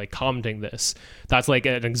anyone who's like commenting this. That's like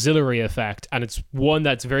an auxiliary effect, and it's one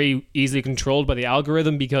that's very easily controlled by the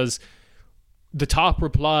algorithm, because the top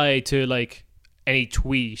reply to like any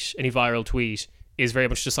viral tweet is very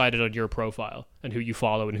much decided on your profile and who you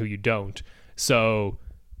follow and who you don't. So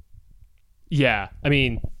yeah, I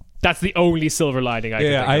mean, that's the only silver lining I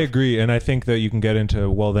can think I of. agree. And I think that you can get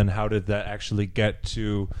into, well, then how did that actually get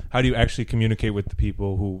to, how do you actually communicate with the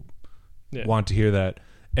people who want to hear that?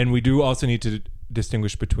 And we do also need to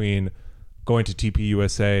distinguish between going to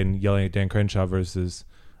TPUSA and yelling at Dan Crenshaw versus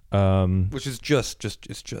which is just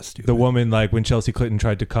stupid. The woman, like when Chelsea Clinton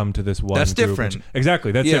tried to come to this one that's group, different.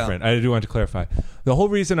 Exactly, that's different. I do want to clarify. The whole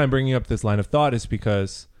reason I'm bringing up this line of thought is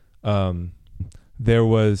because there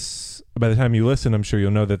was, by the time you listen, I'm sure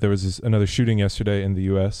you'll know that there was another shooting yesterday in the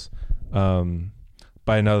U.S.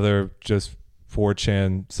 By another just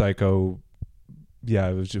 4chan psycho,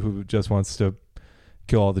 who just wants to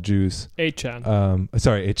kill all the Jews. 8chan.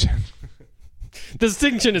 Sorry, 8chan. The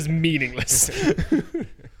distinction is meaningless.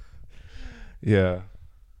 Yeah.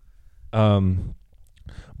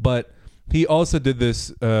 But he also did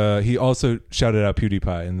this, he also shouted out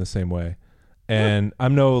PewDiePie in the same way. And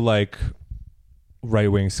I'm no like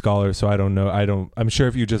right-wing scholar, so I don't know. I'm sure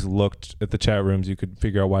if you just looked at the chat rooms, you could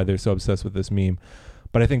figure out why they're so obsessed with this meme.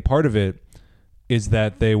 But I think part of it is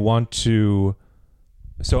that they want to,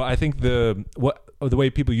 so I think the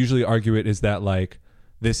way people usually argue it is that like,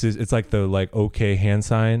 it's like the like okay hand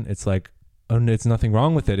sign. It's like, oh, it's nothing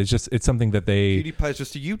wrong with it. It's something that PewDiePie is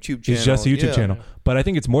just a YouTube channel. It's just a YouTube channel. But I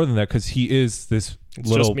think it's more than that, because he is this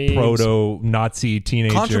little proto-Nazi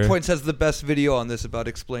teenager. ContraPoints has the best video on this about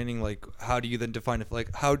explaining like how do you then define if like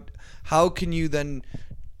how can you then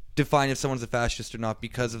define if someone's a fascist or not,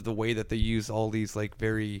 because of the way that they use all these like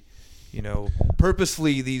very,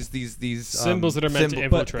 purposefully these symbols that are meant to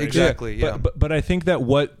infiltrate. Exactly. Yeah. But I think that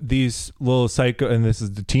what these little psycho, and this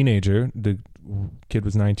is the teenager, the kid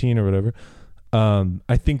was 19 or whatever.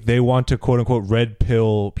 I think they want to quote unquote red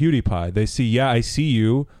pill PewDiePie. They see, I see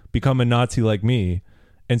you become a Nazi like me.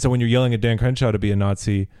 And so when you're yelling at Dan Crenshaw to be a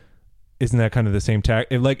Nazi, isn't that kind of the same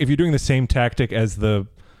tactic? Like if you're doing the same tactic as the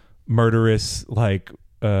murderous, like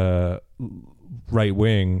right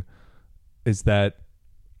wing, is that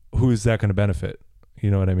who is that going to benefit?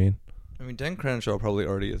 You know what I mean? I mean, Dan Crenshaw probably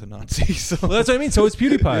already is a Nazi. So Well, that's what I mean. So it's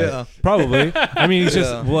PewDiePie, Yeah. probably. I mean, he's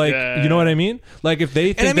just Yeah. like, Yeah. you know what I mean? Like if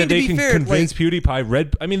they think I mean, that to they be can fair, convince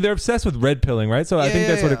PewDiePie I mean, they're obsessed with red pilling, right? So I Yeah, think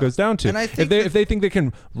that's yeah, what it yeah. goes down to. And I think if they think they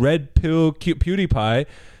can red pill PewDiePie,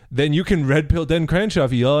 then you can red pill Dan Crenshaw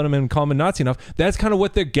if you yell at him and call him a Nazi enough. That's kind of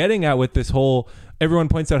what they're getting at with this whole. Everyone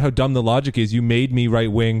points out how dumb the logic is. You made me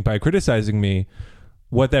right wing by criticizing me.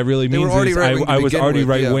 What that really They were means already is right-wing to I was begin already with,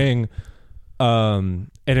 right yeah. wing. And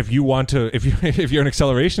if you want to, if you're an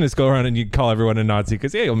accelerationist, go around and you call everyone a Nazi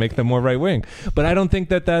because you'll make them more right wing. But I don't think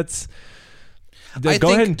that's. Go think-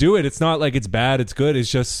 ahead and do it. It's not like it's bad. It's good.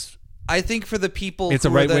 It's just I think for the people, it's a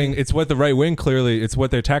who are right then- wing. It's what the right wing clearly. It's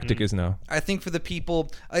what their tactic is now. I think for the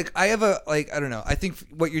people, like I have a I don't know. I think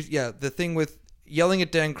what you're the thing with yelling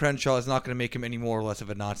at Dan Crenshaw is not going to make him any more or less of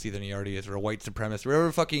a Nazi than he already is, or a white supremacist,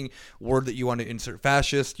 whatever fucking word that you want to insert,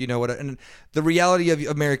 fascist. You know what? And the reality of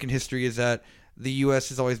American history is that the U.S.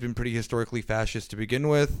 has always been pretty historically fascist to begin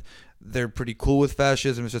with. They're pretty cool with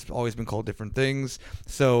fascism. It's just always been called different things.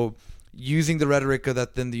 So using the rhetoric of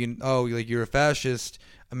that, then you're a fascist.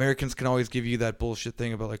 Americans can always give you that bullshit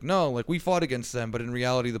thing about like, no, like we fought against them, but in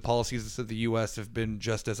reality, the policies of the U.S. have been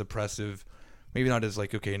just as oppressive. Maybe not as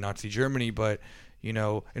like, okay, Nazi Germany, but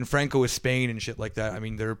in Franco is Spain and shit like that. I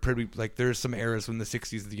mean, they're pretty like there's some eras in the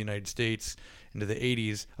 60s of the United States into the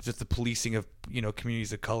 80s of just the policing of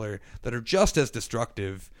communities of color that are just as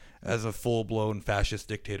destructive as a full-blown fascist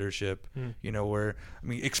dictatorship. Where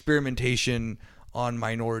experimentation on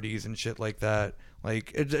minorities and shit like that.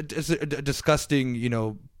 Like it's a disgusting,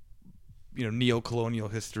 neo-colonial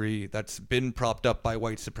history that's been propped up by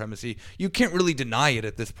white supremacy. You can't really deny it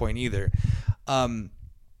at this point either.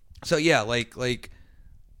 So yeah, like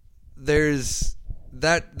there's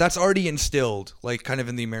that's already instilled, like kind of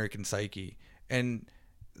in the American psyche. And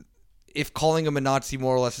if calling them a Nazi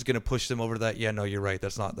more or less is going to push them over that, yeah, no, you're right.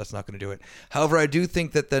 That's not going to do it. However, I do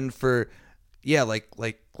think that then for like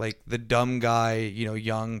the dumb guy,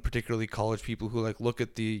 young, particularly college people who like look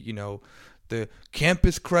at the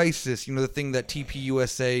campus crisis, the thing that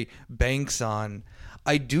TPUSA banks on.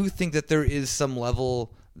 I do think that there is some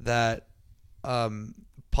level that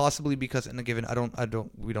possibly because, and given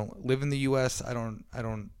we don't live in the US, I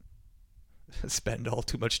don't spend all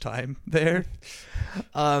too much time there.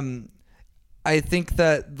 I think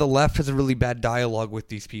that the left has a really bad dialogue with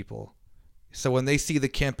these people. So when they see the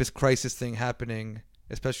campus crisis thing happening,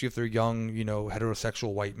 especially if they're young,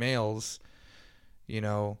 heterosexual white males,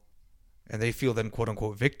 and they feel then quote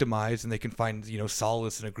unquote victimized, and they can find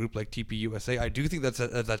solace in a group like TPUSA, I do think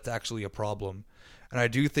that's actually a problem. And I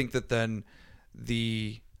do think that then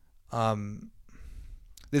the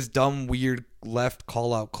this dumb weird left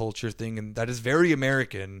call out culture thing, and that is very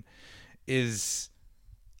American, is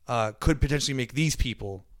could potentially make these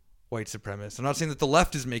people white supremacists. I'm not saying that the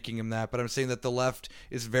left is making them that, but I'm saying that the left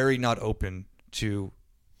is very not open to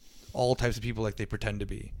all types of people like they pretend to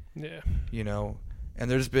be. Yeah. And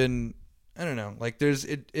there's been, I don't know, like there's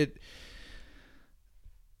it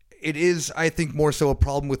is, I think, more so a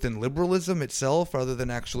problem within liberalism itself rather than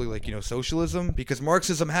actually like, socialism, because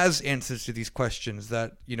Marxism has answers to these questions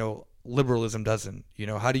that, liberalism doesn't.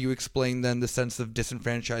 How do you explain then the sense of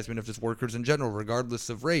disenfranchisement of just workers in general, regardless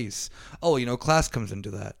of race? Oh, class comes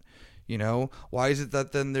into that. Why is it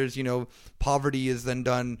that then there's, poverty is then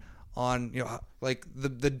done on, like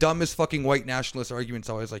the dumbest fucking white nationalist arguments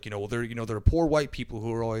always like, well, there are poor white people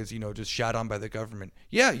who are always, just shat on by the government.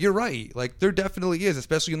 Yeah, you're right. Like there definitely is,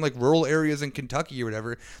 especially in like rural areas in Kentucky or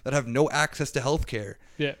whatever that have no access to healthcare.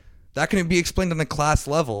 Yeah. That can be explained on a class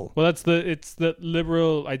level. Well, it's the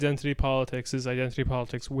liberal identity politics is identity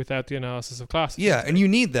politics without the analysis of classes. Yeah, and you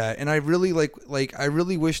need that. And I really I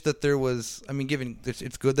really wish that there was, given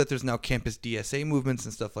it's good that there's now campus DSA movements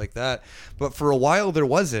and stuff like that, but for a while there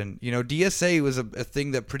wasn't. DSA was a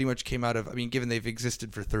thing that pretty much came out of, given they've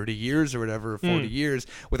existed for 30 years or whatever, 40 years,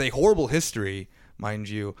 with a horrible history, mind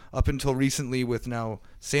you, up until recently with now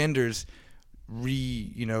Sanders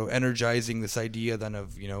energizing this idea then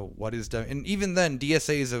of, what is done. And even then,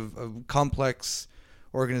 DSA is a complex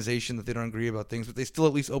organization that they don't agree about things, but they still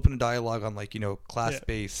at least open a dialogue on like,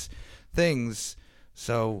 class-based things.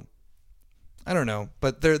 So I don't know,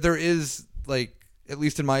 but there is like, at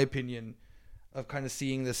least in my opinion, of kind of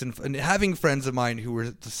seeing this and having friends of mine who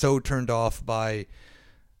were so turned off by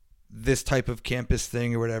this type of campus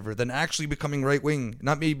thing or whatever, then actually becoming right wing,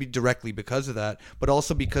 not maybe directly because of that, but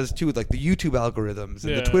also because too, like the YouTube algorithms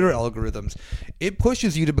and the Twitter algorithms, it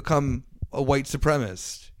pushes you to become a white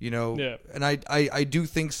supremacist, you know. Yeah. And I do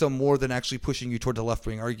think so more than actually pushing you towards a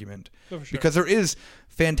left-wing argument. Oh, for sure. Because there is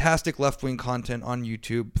fantastic left-wing content on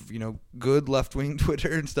YouTube, you know, good left-wing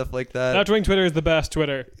Twitter and stuff like that. Left-wing Twitter is the best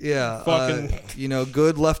Twitter. Yeah. Fucking you know,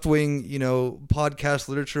 good left-wing, you know, podcast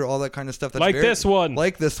literature, all that kind of stuff. That's like very, this one.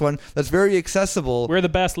 Like this one. That's very accessible. We're the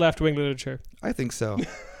best left-wing literature. I think so.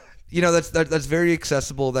 You know, that's very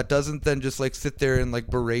accessible. That doesn't then just like sit there and like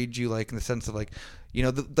berate you, like in the sense of like, you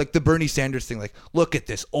know, like the Bernie Sanders thing, like, look at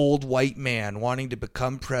this old white man wanting to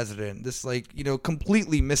become president. This, like, you know,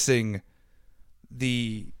 completely missing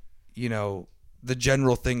the, you know, the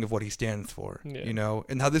general thing of what he stands for, you know,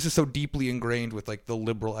 and how this is so deeply ingrained with like the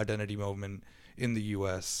liberal identity movement in the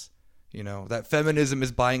U.S. You know, that feminism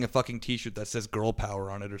is buying a fucking t-shirt that says girl power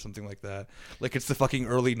on it or something like that. Like it's the fucking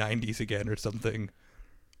early 90s again or something.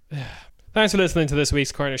 Thanks for listening to this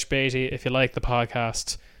week's Cornish Beatty. If you like the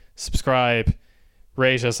podcast, subscribe,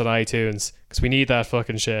 rate us on iTunes, because we need that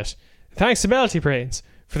fucking shit. Thanks to Melty Brains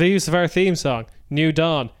for the use of our theme song, New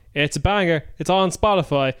Dawn. It's a banger. It's on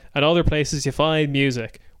Spotify and other places you find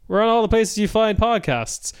music. We're on all the places you find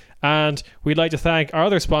podcasts. And we'd like to thank our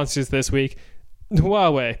other sponsors this week,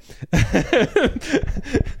 Huawei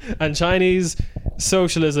and Chinese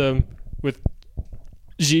socialism with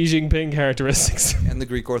Xi Jinping characteristics. And the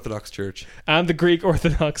Greek Orthodox Church. And the Greek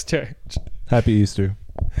Orthodox Church. Happy Easter.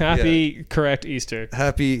 Happy correct Easter.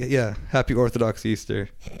 Happy Orthodox Easter.